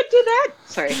encaustic. You can't do that.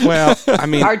 Sorry. Well, I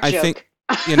mean, Our I joke. think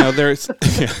there's.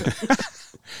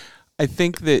 I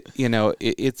think that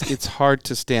it's hard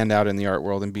to stand out in the art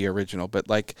world and be original, but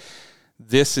like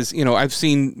this is I've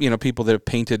seen people that have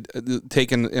painted,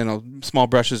 taken small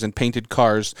brushes and painted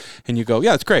cars, and you go,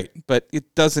 yeah, it's great, but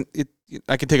it doesn't.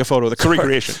 I can take a photo of the It's a car.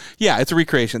 recreation. Yeah, it's a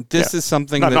recreation. This is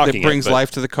something Not that knocking it, brings but-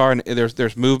 life to the car, and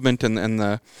there's movement and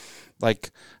the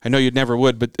like. I know you'd never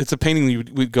would, but it's a painting you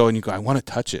would go and you go, I want to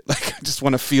touch it. Like, I just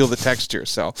want to feel the texture.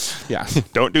 So, yeah.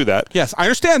 Don't do that. Yes, I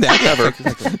understand that. Never.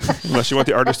 Unless you want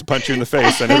the artist to punch you in the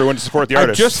face and everyone to support the I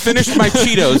artist. just finished my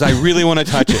Cheetos. I really want to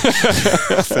touch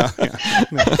it. So,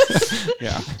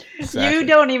 yeah. Exactly. You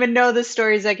don't even know the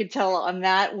stories I could tell on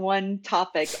that one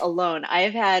topic alone. I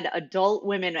have had adult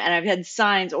women, and I've had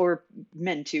signs, or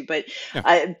men too, but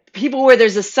people where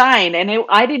there's a sign, and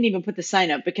I didn't even put the sign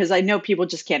up because I know people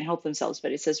just can't help themselves,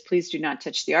 but it says, please do not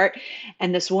touch the art.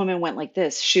 And this woman went like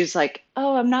this. She was like,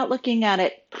 oh, I'm not looking at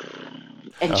it.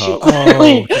 And she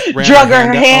literally drug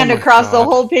her hand across the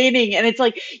whole painting. And it's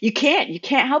like, you can't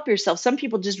help yourself. Some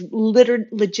people just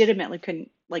legitimately couldn't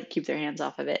like keep their hands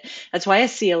off of it. That's why I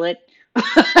seal it.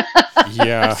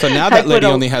 Yeah. So now that lady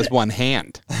only has one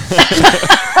hand.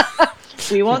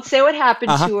 We won't say what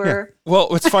happened to her.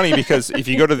 Well, it's funny because if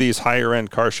you go to these higher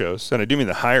end car shows, and I do mean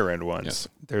the higher end ones,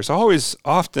 there's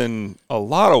often a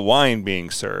lot of wine being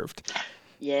served.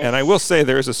 Yes. And I will say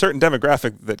there is a certain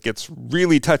demographic that gets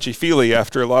really touchy-feely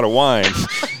after a lot of wine.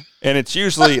 And it's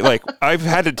usually like, I've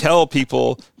had to tell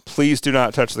people, please do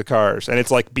not touch the cars. And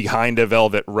it's like behind a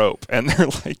velvet rope. And they're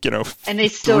like, and they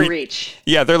still reach.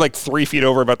 Yeah, they're like 3 feet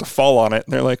over about to fall on it.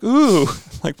 And they're like, ooh,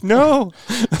 like, no.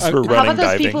 How about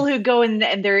those people who go and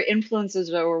they're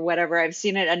influencers or whatever? I've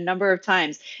seen it a number of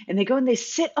times. And they go and they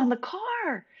sit on the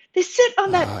car. They sit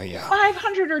on that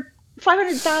 500 or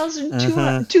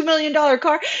 $500,000, $2 million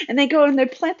car, and they go and they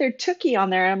plant their Tookie on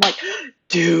there. And I'm like,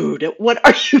 dude, what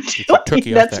are you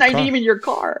doing? That's not even your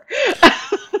car.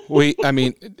 Dan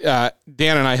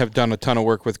and I have done a ton of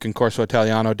work with Concorso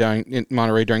Italiano down in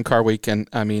Monterey during Car Week, and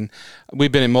I mean,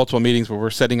 we've been in multiple meetings where we're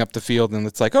setting up the field, and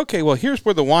it's like, okay, well, here's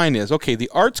where the wine is. Okay, the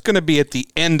art's going to be at the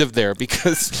end of there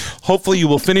because hopefully you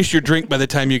will finish your drink by the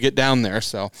time you get down there.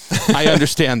 So I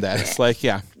understand that. It's like,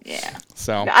 yeah.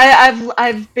 So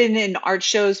I've been in art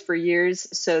shows for years,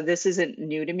 so this isn't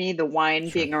new to me. The wine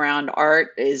being around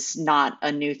art is not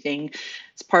a new thing.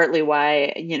 It's partly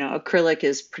why acrylic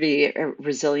is pretty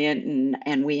resilient,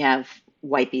 and we have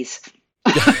wipies.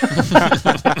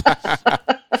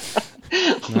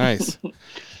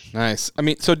 Nice. I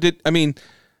mean, so did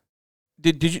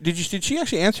she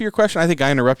actually answer your question? I think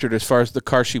I interrupted her as far as the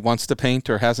car she wants to paint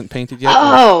or hasn't painted yet.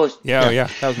 Oh, yeah.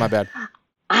 That was my bad.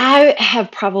 I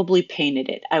have probably painted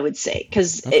it, I would say,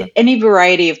 because any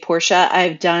variety of Porsche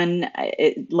I've done,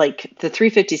 like the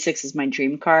 356 is my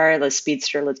dream car. The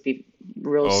Speedster, let's be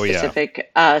real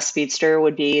specific. Speedster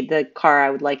would be the car I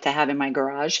would like to have in my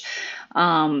garage.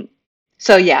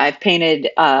 So yeah, I've painted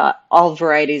all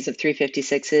varieties of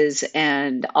 356s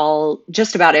and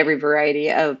just about every variety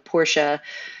of Porsche.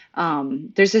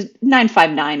 There's a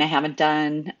 959 I haven't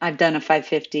done. I've done a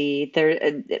 550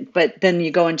 there, but then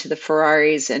you go into the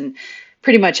Ferraris and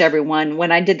pretty much everyone.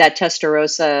 When I did that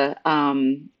Testarossa,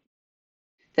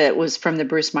 that was from the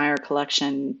Bruce Meyer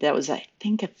collection, that was, I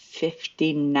think, a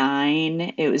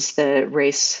 59. It was the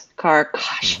race car.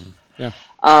 Gosh. Yeah.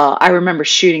 I remember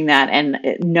shooting that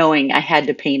and knowing I had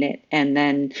to paint it. And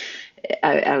then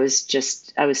I was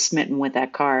smitten with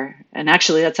that car. And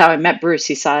actually, that's how I met Bruce.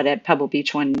 He saw it at Pebble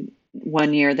Beach one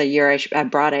year, the year I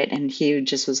brought it. And he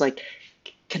just was like,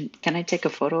 can I take a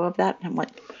photo of that? And I'm like,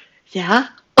 yeah.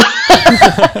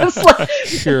 It's like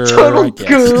sure, total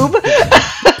goob.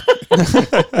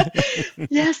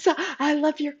 Yes, I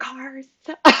love your cars.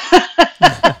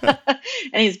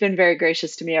 And he's been very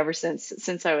gracious to me ever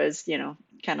since I was,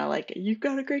 kind of like, you've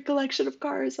got a great collection of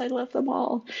cars. I love them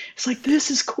all. It's like,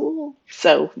 this is cool.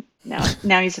 So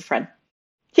now he's a friend.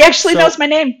 He actually knows my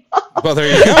name. Well, there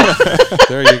you go.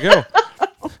 There you go.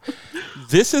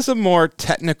 This is a more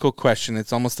technical question.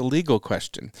 It's almost a legal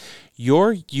question.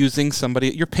 You're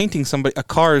painting a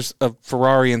cars of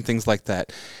Ferrari and things like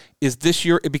that. Is this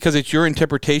because it's your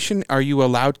interpretation, are you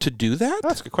allowed to do that? Oh,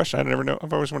 that's a good question. I never know.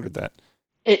 I've always wondered that.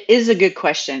 It is a good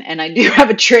question, and I do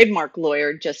have a trademark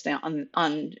lawyer just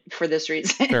on for this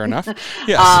reason. Fair enough.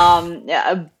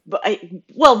 Yes.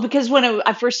 Because when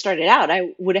I first started out,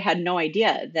 I would have had no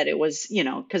idea that it was,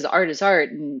 because art is art,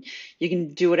 and you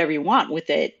can do whatever you want with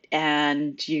it,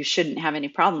 and you shouldn't have any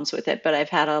problems with it. But I've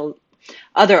had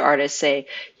other artists say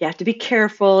you have to be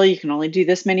careful. You can only do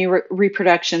this many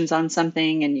reproductions on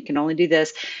something, and you can only do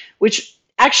this, which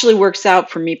actually works out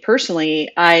for me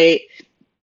personally. I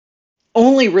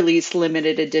only release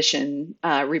limited edition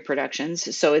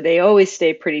reproductions, so they always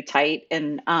stay pretty tight.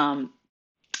 And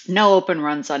no open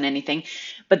runs on anything.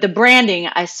 But the branding,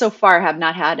 I so far have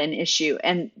not had an issue.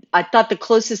 And I thought the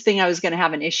closest thing I was going to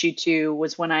have an issue to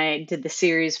was when I did the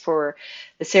series for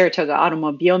the Saratoga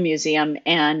Automobile Museum,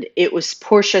 and it was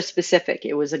Porsche specific.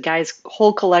 It was a guy's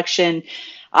whole collection.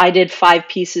 I did 5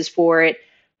 pieces for it.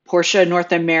 Porsche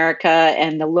North America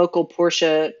and the local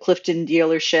Porsche Clifton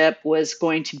dealership was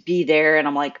going to be there. And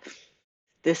I'm like,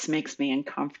 this makes me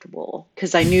uncomfortable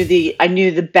because I knew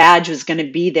the badge was going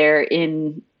to be there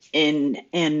in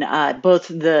both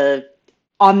the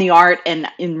on the art and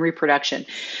in reproduction.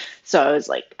 So I was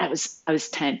like, I was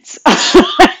tense.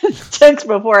 Tense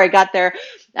before I got there.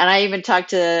 And I even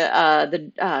talked to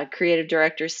the creative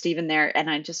director, Steven, there. And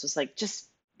I just was like, just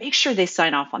make sure they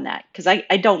sign off on that because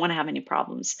I don't want to have any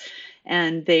problems.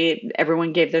 And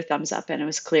everyone gave their thumbs up and it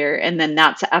was clear. And then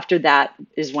after that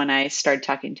is when I started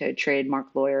talking to a trademark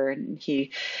lawyer, and he's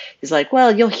like,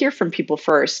 well, you'll hear from people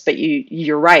first, but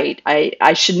you're right.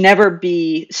 I should never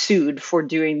be sued for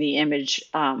doing the image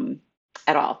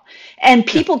at all. And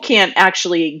people can't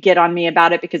actually get on me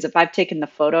about it because if I've taken the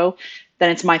photo,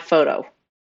 then it's my photo.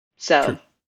 So True.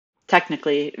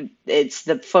 Technically it's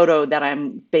the photo that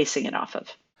I'm basing it off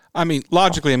of. I mean,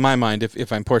 logically, in my mind,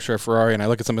 if I'm Porsche or Ferrari and I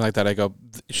look at something like that, I go,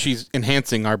 she's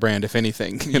enhancing our brand, if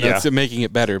anything. It's making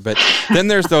it better. But then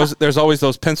there's always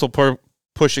those pencil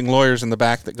pushing lawyers in the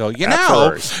back that go,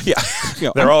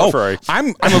 they're all Ferrari.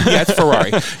 It's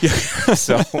Ferrari.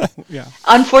 So, yeah.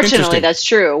 Unfortunately, that's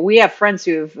true. We have friends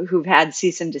who've had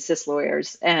cease and desist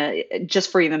lawyers,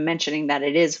 just for even mentioning that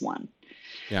it is one.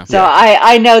 Yeah. So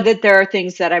I know that there are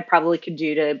things that I probably could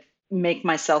do to make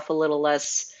myself a little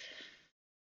less.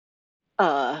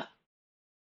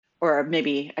 Or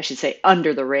maybe I should say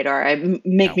under the radar.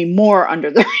 Me more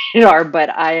under the radar, but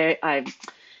I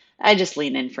just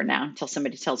lean in for now until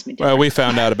somebody tells me different. Well, we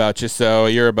found out about you, so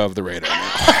you're above the radar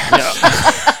now.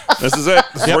 This is it.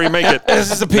 This is where you make it.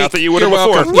 This is a peak. Not that you would have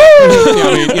before.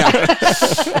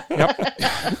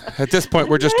 Yep. At this point,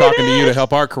 we're just talking to you to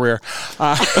help our career.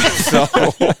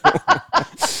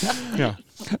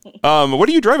 What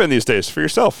are you driving these days for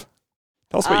yourself?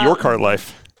 Tell us about your car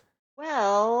life.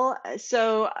 Well,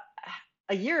 so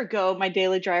a year ago, my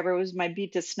daily driver was my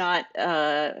Beat to Snot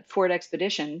Ford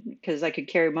Expedition because I could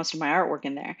carry most of my artwork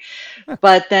in there.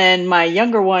 But then my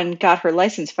younger one got her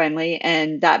license finally,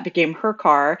 and that became her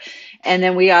car. And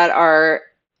then we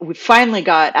finally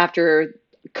got, after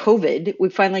COVID, we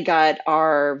finally got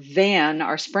our van,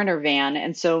 our Sprinter van.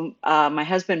 And so my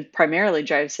husband primarily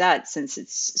drives that since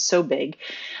it's so big.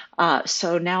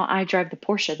 So now I drive the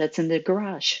Porsche that's in the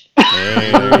garage.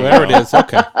 Hey, there it is.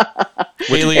 Okay.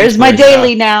 There's my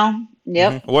daily now.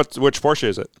 Yep. Mm-hmm. Which Porsche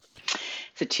is it?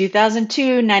 It's a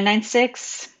 2002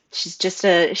 996. She's just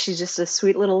a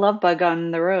sweet little love bug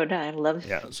on the road. I love.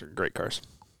 Yeah, those are great cars.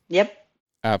 Yep.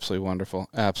 Absolutely wonderful.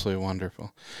 Absolutely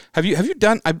wonderful. Have you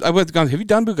done? Have you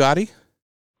done Bugatti?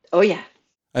 Oh yeah.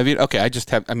 Have you? Okay, I just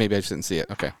didn't see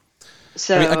it. Okay.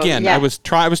 So again, I was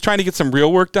trying to get some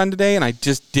real work done today, and I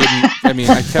just didn't.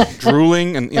 I kept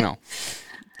drooling, and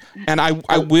and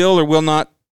I will or will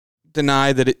not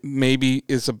deny that it maybe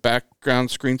is a background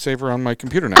screensaver on my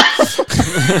computer now.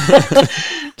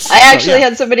 I actually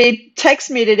had somebody text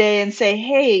me today and say,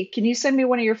 hey, can you send me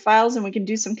one of your files and we can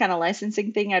do some kind of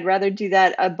licensing thing? I'd rather do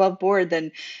that above board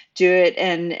than do it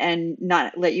and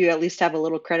not let you at least have a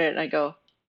little credit. And I go,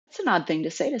 that's an odd thing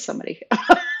to say to somebody.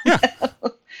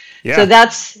 Yeah. So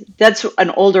that's an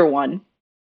older one.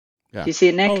 Yeah. Do you see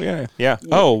it, Nick? Oh yeah.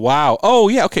 Oh wow. Oh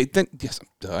yeah. Okay. Then yes,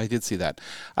 I did see that.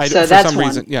 For some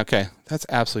reason. Yeah. Okay. That's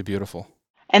absolutely beautiful.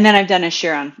 And then I've done a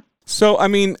Chiron. So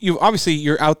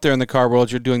you're out there in the car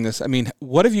world. You're doing this.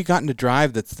 What have you gotten to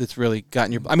drive that's really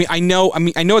gotten your? I know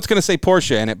it's going to say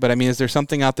Porsche in it, but is there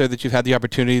something out there that you've had the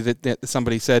opportunity that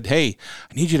somebody said, hey,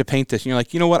 I need you to paint this, and you're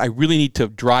like, you know what, I really need to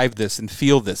drive this and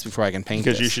feel this before I can paint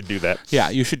this. Because you should do that. Yeah,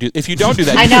 you should do. If you don't do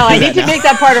that, I know I need to make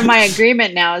that part of my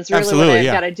agreement now. Is really Absolutely, what I've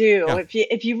yeah. got to do. Yeah.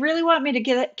 If you really want me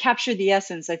to capture the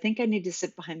essence, I think I need to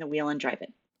sit behind the wheel and drive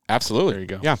it. Absolutely. There you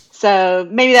go. Yeah. So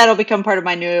maybe that'll become part of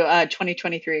my new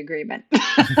 2023 agreement.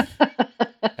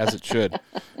 As it should.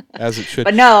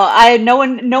 But no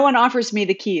one offers me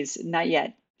the keys, not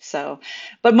yet. So,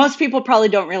 but most people probably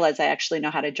don't realize I actually know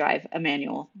how to drive a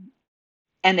manual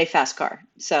and a fast car.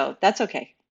 So that's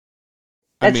okay.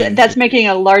 That's making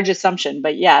a large assumption,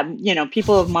 but yeah,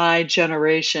 people of my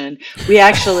generation, we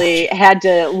actually had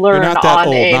to learn on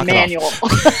a manual.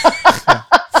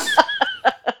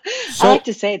 So, I like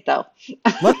to say it though.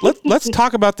 let's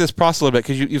talk about this process a little bit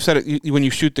because you've said it when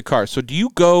you shoot the car. So do you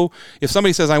go if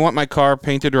somebody says I want my car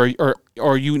painted or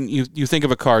you think of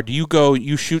a car? Do you go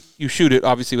you shoot it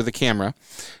obviously with a camera,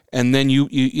 and then you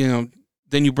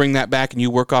then you bring that back and you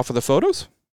work off of the photos?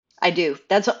 I do.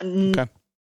 That's Okay.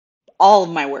 all of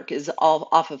my work is all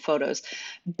off of photos.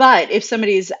 But if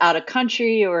somebody's out of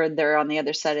country or they're on the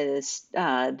other side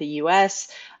of the U.S.,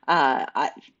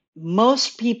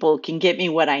 most people can get me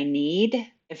what I need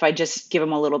if I just give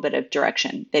them a little bit of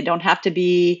direction. They don't have to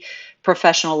be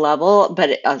professional level,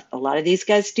 but a lot of these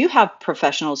guys do have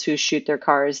professionals who shoot their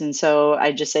cars, and so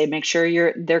I just say make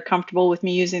sure they're comfortable with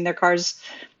me using their cars,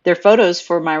 their photos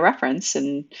for my reference,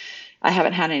 and I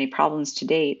haven't had any problems to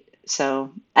date.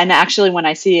 So, and actually, when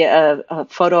I see a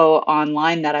photo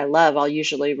online that I love, I'll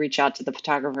usually reach out to the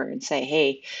photographer and say,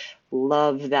 "Hey,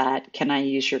 love that. Can I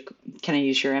use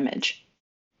your image?"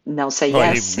 And they'll say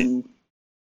yes.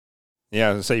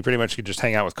 Yeah, so you pretty much could just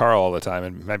hang out with Carl all the time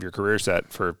and have your career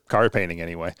set for car painting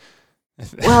anyway.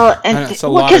 Well, and it's a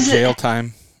lot of jail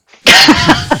time.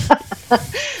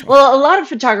 Well, a lot of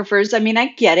photographers, I mean, I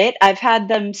get it. I've had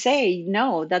them say,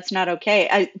 no, that's not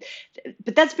okay.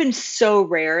 But that's been so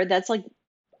rare. That's like,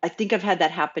 I think I've had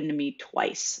that happen to me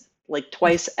twice, like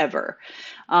twice ever.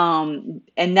 And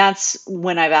that's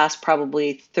when I've asked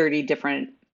probably 30 different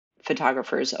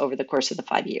photographers over the course of the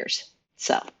 5 years.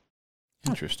 So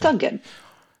interesting. It's all good.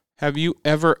 Have you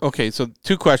ever, okay, so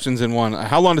 2 questions in one.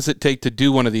 How long does it take to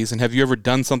do one of these? And have you ever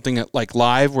done something at, like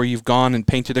live where you've gone and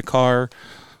painted a car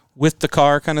with the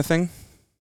car kind of thing?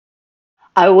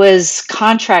 I was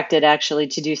contracted actually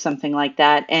to do something like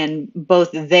that. And both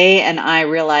they and I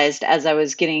realized as I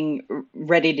was getting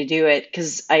ready to do it,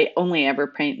 because I only ever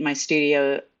paint in my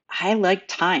studio, I like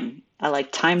time. I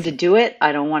like time to do it.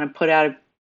 I don't want to put out a,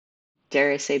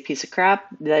 dare I say, piece of crap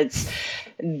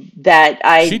that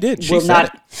I She did. She will said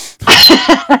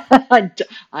not.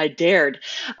 I dared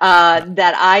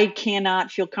that I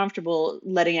cannot feel comfortable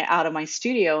letting it out of my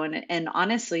studio. And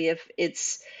honestly, if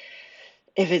it's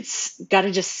got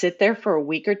to just sit there for a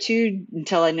week or two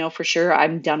until I know for sure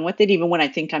I'm done with it, even when I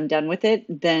think I'm done with it,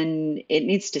 then it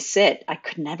needs to sit. I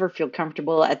could never feel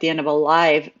comfortable at the end of a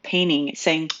live painting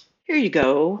saying, "Here you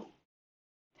go.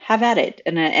 Have at it."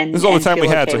 And this is all the time we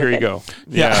had, so here you go.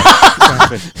 Yeah.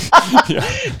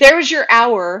 There's your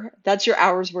hour. That's your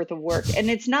hour's worth of work. And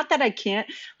it's not that I can't,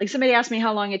 like somebody asked me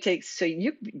how long it takes. So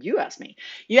you asked me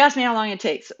how long it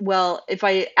takes. Well, if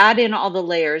I add in all the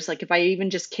layers, like if I even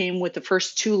just came with the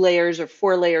first 2 layers or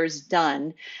 4 layers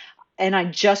done, and I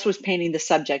just was painting the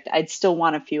subject, I'd still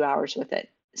want a few hours with it.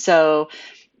 So,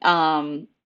 I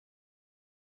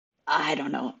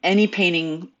don't know. Any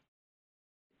painting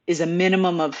is a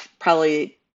minimum of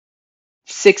probably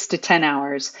 6 to 10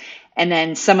 hours. And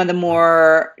then some of the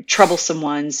more troublesome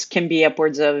ones can be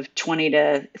upwards of 20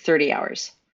 to 30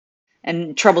 hours.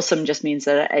 And troublesome just means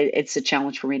that it's a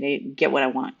challenge for me to get what I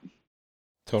want.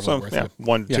 Totally worth it.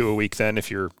 1 to 2 a week then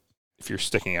if you're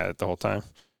sticking at it the whole time.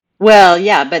 Well,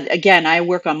 yeah, but again, I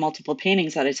work on multiple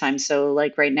paintings at a time. So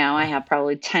like right now I have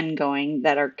probably 10 going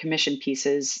that are commission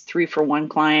pieces, 3 for one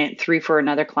client, 3 for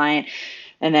another client,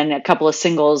 and then a couple of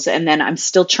singles. And then I'm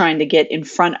still trying to get in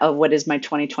front of what is my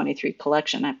 2023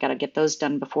 collection. I've got to get those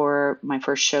done before my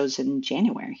first shows in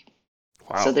January.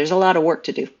 Wow. So there's a lot of work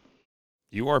to do.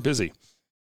 You are busy.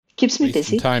 Keeps me Waste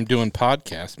busy. some time doing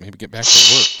podcasts. Maybe get back to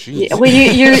work. Jeez. Yeah, well,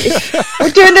 we're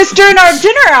doing this during our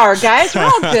dinner hour, guys. We're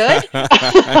all good.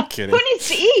 I'm kidding. Who needs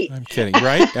to eat? I'm kidding,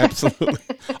 right? Absolutely.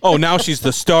 Oh, now she's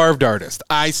the starved artist.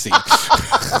 I see.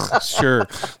 Sure.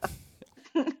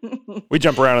 We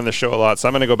jump around on this show a lot, so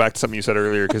I'm going to go back to something you said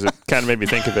earlier because it kind of made me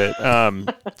think of it.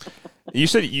 You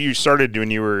said you started when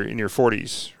you were in your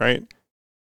 40s, right?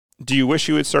 Do you wish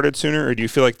you had started sooner, or do you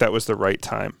feel like that was the right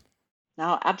time?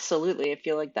 No, absolutely. I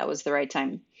feel like that was the right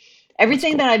time.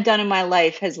 Everything that I've done in my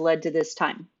life has led to this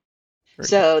time.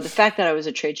 So the fact that I was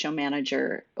a trade show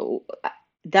manager,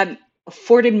 that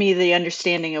afforded me the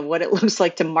understanding of what it looks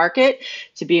like to market,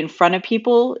 to be in front of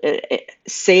people,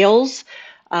 sales,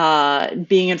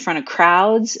 being in front of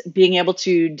crowds, being able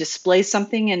to display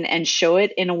something and show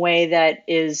it in a way that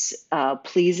is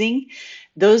pleasing.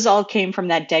 Those all came from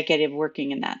that decade of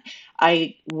working in that.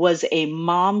 I was a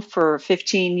mom for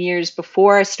 15 years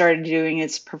before I started doing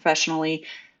it professionally.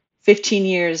 15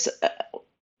 years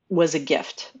was a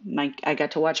gift. I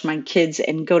got to watch my kids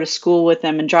and go to school with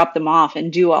them and drop them off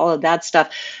and do all of that stuff.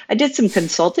 I did some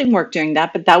consulting work during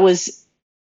that, but that was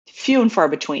few and far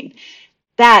between.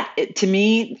 That, to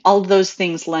me, all of those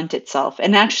things lent itself.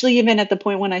 And actually, even at the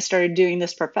point when I started doing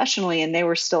this professionally and they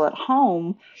were still at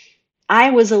home,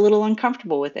 I was a little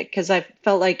uncomfortable with it because I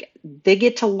felt like they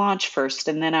get to launch first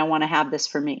and then I want to have this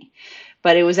for me.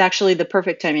 But it was actually the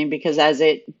perfect timing because as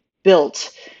it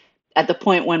built, at the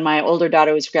point when my older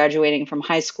daughter was graduating from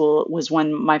high school, was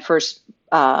when my first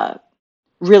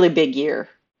really big year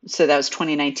So that was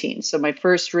 2019. So my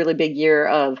first really big year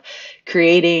of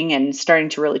creating and starting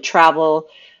to really travel.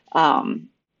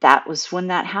 That was when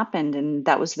that happened, and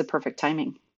that was the perfect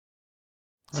timing.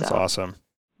 That's So, awesome.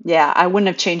 yeah, I wouldn't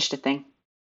have changed a thing.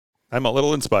 I'm a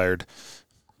little inspired.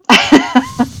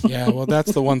 Yeah, well,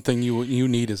 that's the one thing you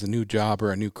need is a new job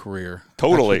or a new career.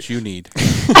 Totally. That's what you need.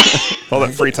 All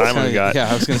that free time we got. Yeah,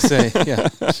 I was going to say, yeah.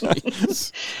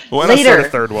 Jeez. Why not start a Later.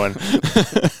 third one?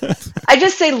 I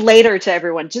just say later to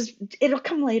everyone. Just it'll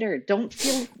come later. Don't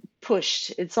feel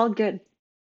pushed. It's all good.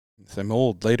 I'm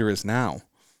old. Later is now.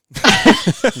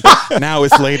 Now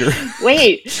is later.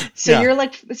 Wait, so Yeah. you're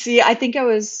like, see, I think I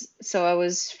was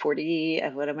 40.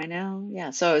 What am I now? Yeah,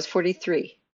 so I was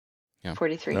 43. Yeah.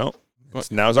 43. No.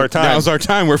 Now's our time. Now's our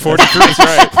time. We're 43. That's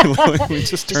right. We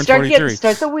just Just turned start 43.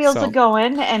 start the wheels So, a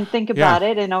going and think yeah. about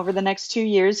it, and over the next 2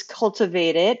 years,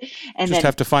 cultivate it, and Just then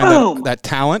have to find boom. that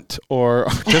talent or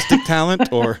artistic talent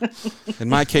or, in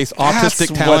my case, autistic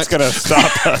That's talent. what's going to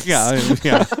stop us.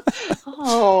 Yeah.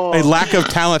 Oh, A lack of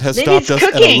talent has maybe stopped it's us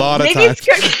cooking. at a lot of Maybe times.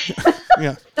 it's cooking.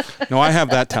 Yeah. No, I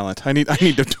have that talent. I need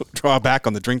to draw back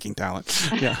on the drinking talent.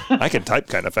 Yeah. I can type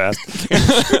kind of fast.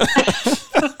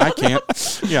 I can't.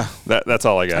 Yeah. That's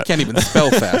all I I got. can't even spell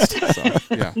fast.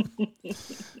 So, yeah.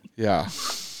 Yeah.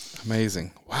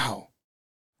 Amazing. Wow.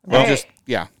 Well, All right. just,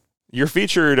 yeah. You're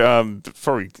featured,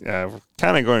 before we, we're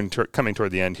kind of coming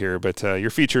toward the end here, but you're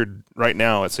featured right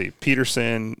now, let's see,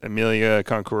 Peterson, Amelia,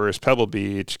 Concourse, Pebble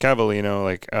Beach, Cavallino,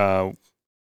 like,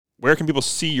 where can people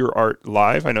see your art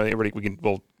live? I know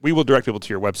we will direct people to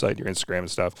your website, your Instagram and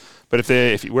stuff, but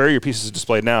where are your pieces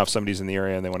displayed now if somebody's in the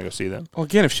area and they want to go see them? Well,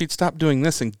 again, if she'd stop doing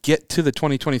this and get to the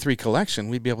 2023 collection,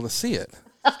 we'd be able to see it.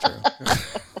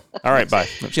 All right, bye.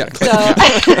 Yeah. So,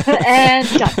 and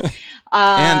done.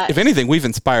 And if anything, we've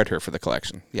inspired her for the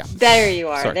collection. Yeah. There you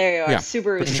are. Sorry. There you are. Yeah.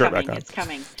 Subaru's the shirt coming. back on. It's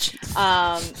coming.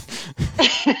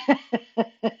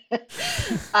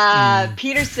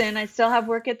 Peterson, I still have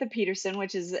work at the Peterson,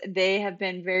 they have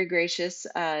been very gracious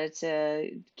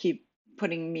to keep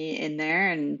putting me in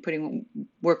there and putting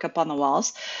work up on the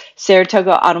walls.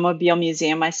 Saratoga Automobile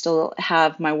Museum, I still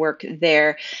have my work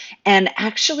there. And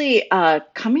actually,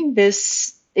 coming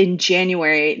in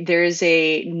January, there's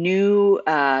a new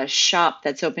shop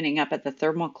that's opening up at the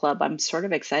Thermal Club. I'm sort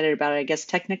of excited about it. I guess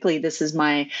technically this is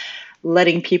my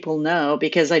letting people know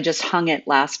because I just hung it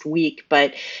last week,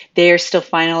 but they are still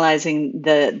finalizing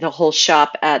the whole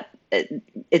shop at.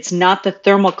 It's not the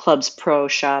Thermal Club's pro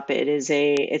shop.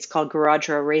 It's called Garage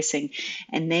Row Racing,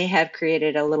 and they have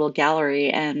created a little gallery,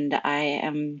 and I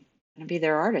am going to be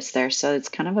their artist there. So it's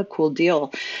kind of a cool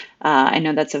deal. I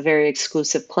know that's a very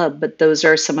exclusive club, but those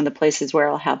are some of the places where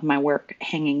I'll have my work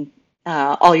hanging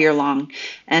all year long.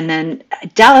 And then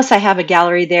Dallas, I have a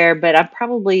gallery there, but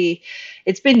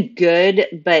it's been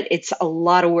good, but it's a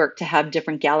lot of work to have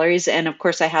different galleries. And of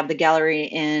course, I have the gallery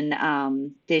in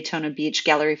Daytona Beach,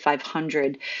 Gallery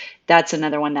 500. That's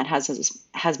another one that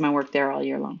has my work there all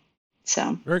year long.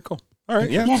 So Very cool. All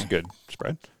right, yeah, that's a good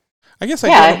spread. I guess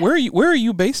Yeah. where are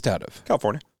you based out of?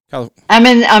 California.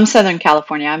 I'm Southern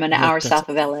California. I'm an Yeah, hour that's- south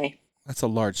of LA. That's a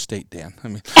large state, Dan. I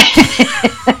mean,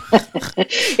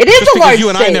 It is just a large because you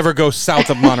and state. I never go south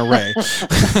of Monterey.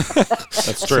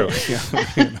 That's true.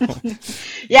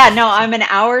 Yeah, no, I'm an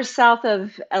hour south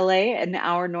of LA, an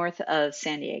hour north of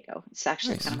San Diego. It's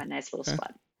actually Nice. kind of a nice little Okay.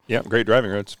 spot. Yeah, great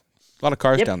driving roads. A lot of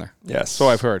cars Yep. down there. Yes. So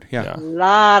I've heard. Yeah. Yeah. A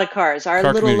lot of cars. Our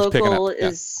Car little community's picking local up, yeah.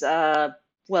 is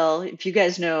well, if you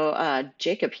guys know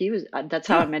Jacob, that's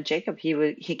how I met Jacob.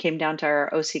 He came down to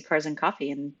our OC Cars and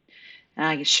Coffee, and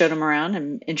I showed him around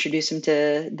and introduced him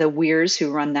to the Weirs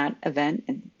who run that event.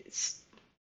 And it's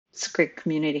a great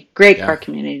community, great Yeah. car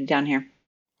community down here.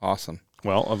 Awesome.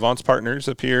 Well, Avance Partners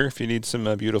up here if you need some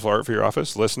beautiful art for your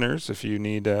office. Listeners, if you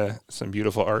need some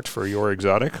beautiful art for your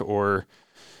exotic or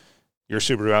your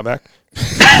Subaru Outback,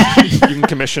 you can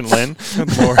commission Lynn.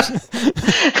 Good Lord.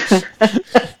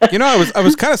 You know, I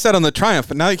was kind of set on the Triumph,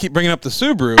 but now you keep bringing up the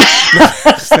Subaru.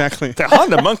 Exactly. The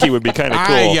Honda Monkey would be kind of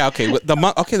cool. Yeah, okay.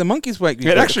 The monkeys might be It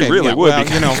good. actually Okay, really yeah, would well, be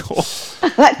kind of cool.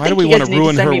 Why do we want to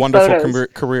ruin her wonderful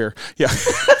career? Yeah.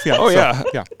 Yeah. Oh, so, yeah.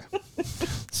 Yeah.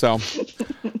 So,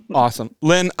 awesome.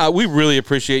 Lynn, we really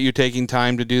appreciate you taking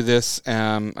time to do this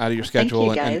out of your schedule.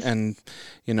 you, guys. And,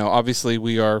 you know, obviously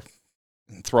we are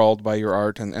enthralled by your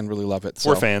art and really love it. So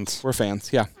We're fans. We're fans,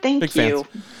 yeah. Thank Big you.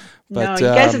 fans. No, But, you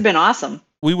guys have been awesome.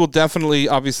 We will definitely,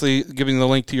 obviously, giving the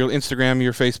link to your Instagram,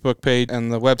 your Facebook page,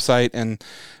 and the website, and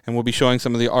we'll be showing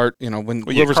some of the art. You know, when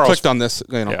Well, yeah, whoever's Carl's- clicked on this,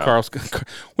 you know, yeah. Carl's.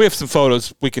 We have some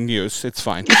photos we can use. It's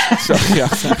fine. So yeah,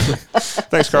 exactly.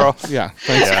 Thanks, Carl. Yeah.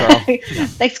 Thanks, Yeah. Carl.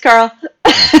 Thanks, Carl.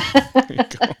 There you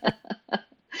go.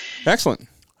 Excellent.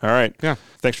 All right. Yeah.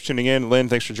 Thanks for tuning in. Lynn,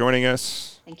 thanks for joining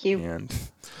us. Thank you. And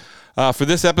for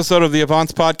this episode of the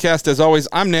Avance Podcast, as always,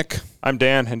 I'm Nick. I'm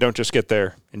Dan, and don't just get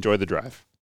there. Enjoy the drive.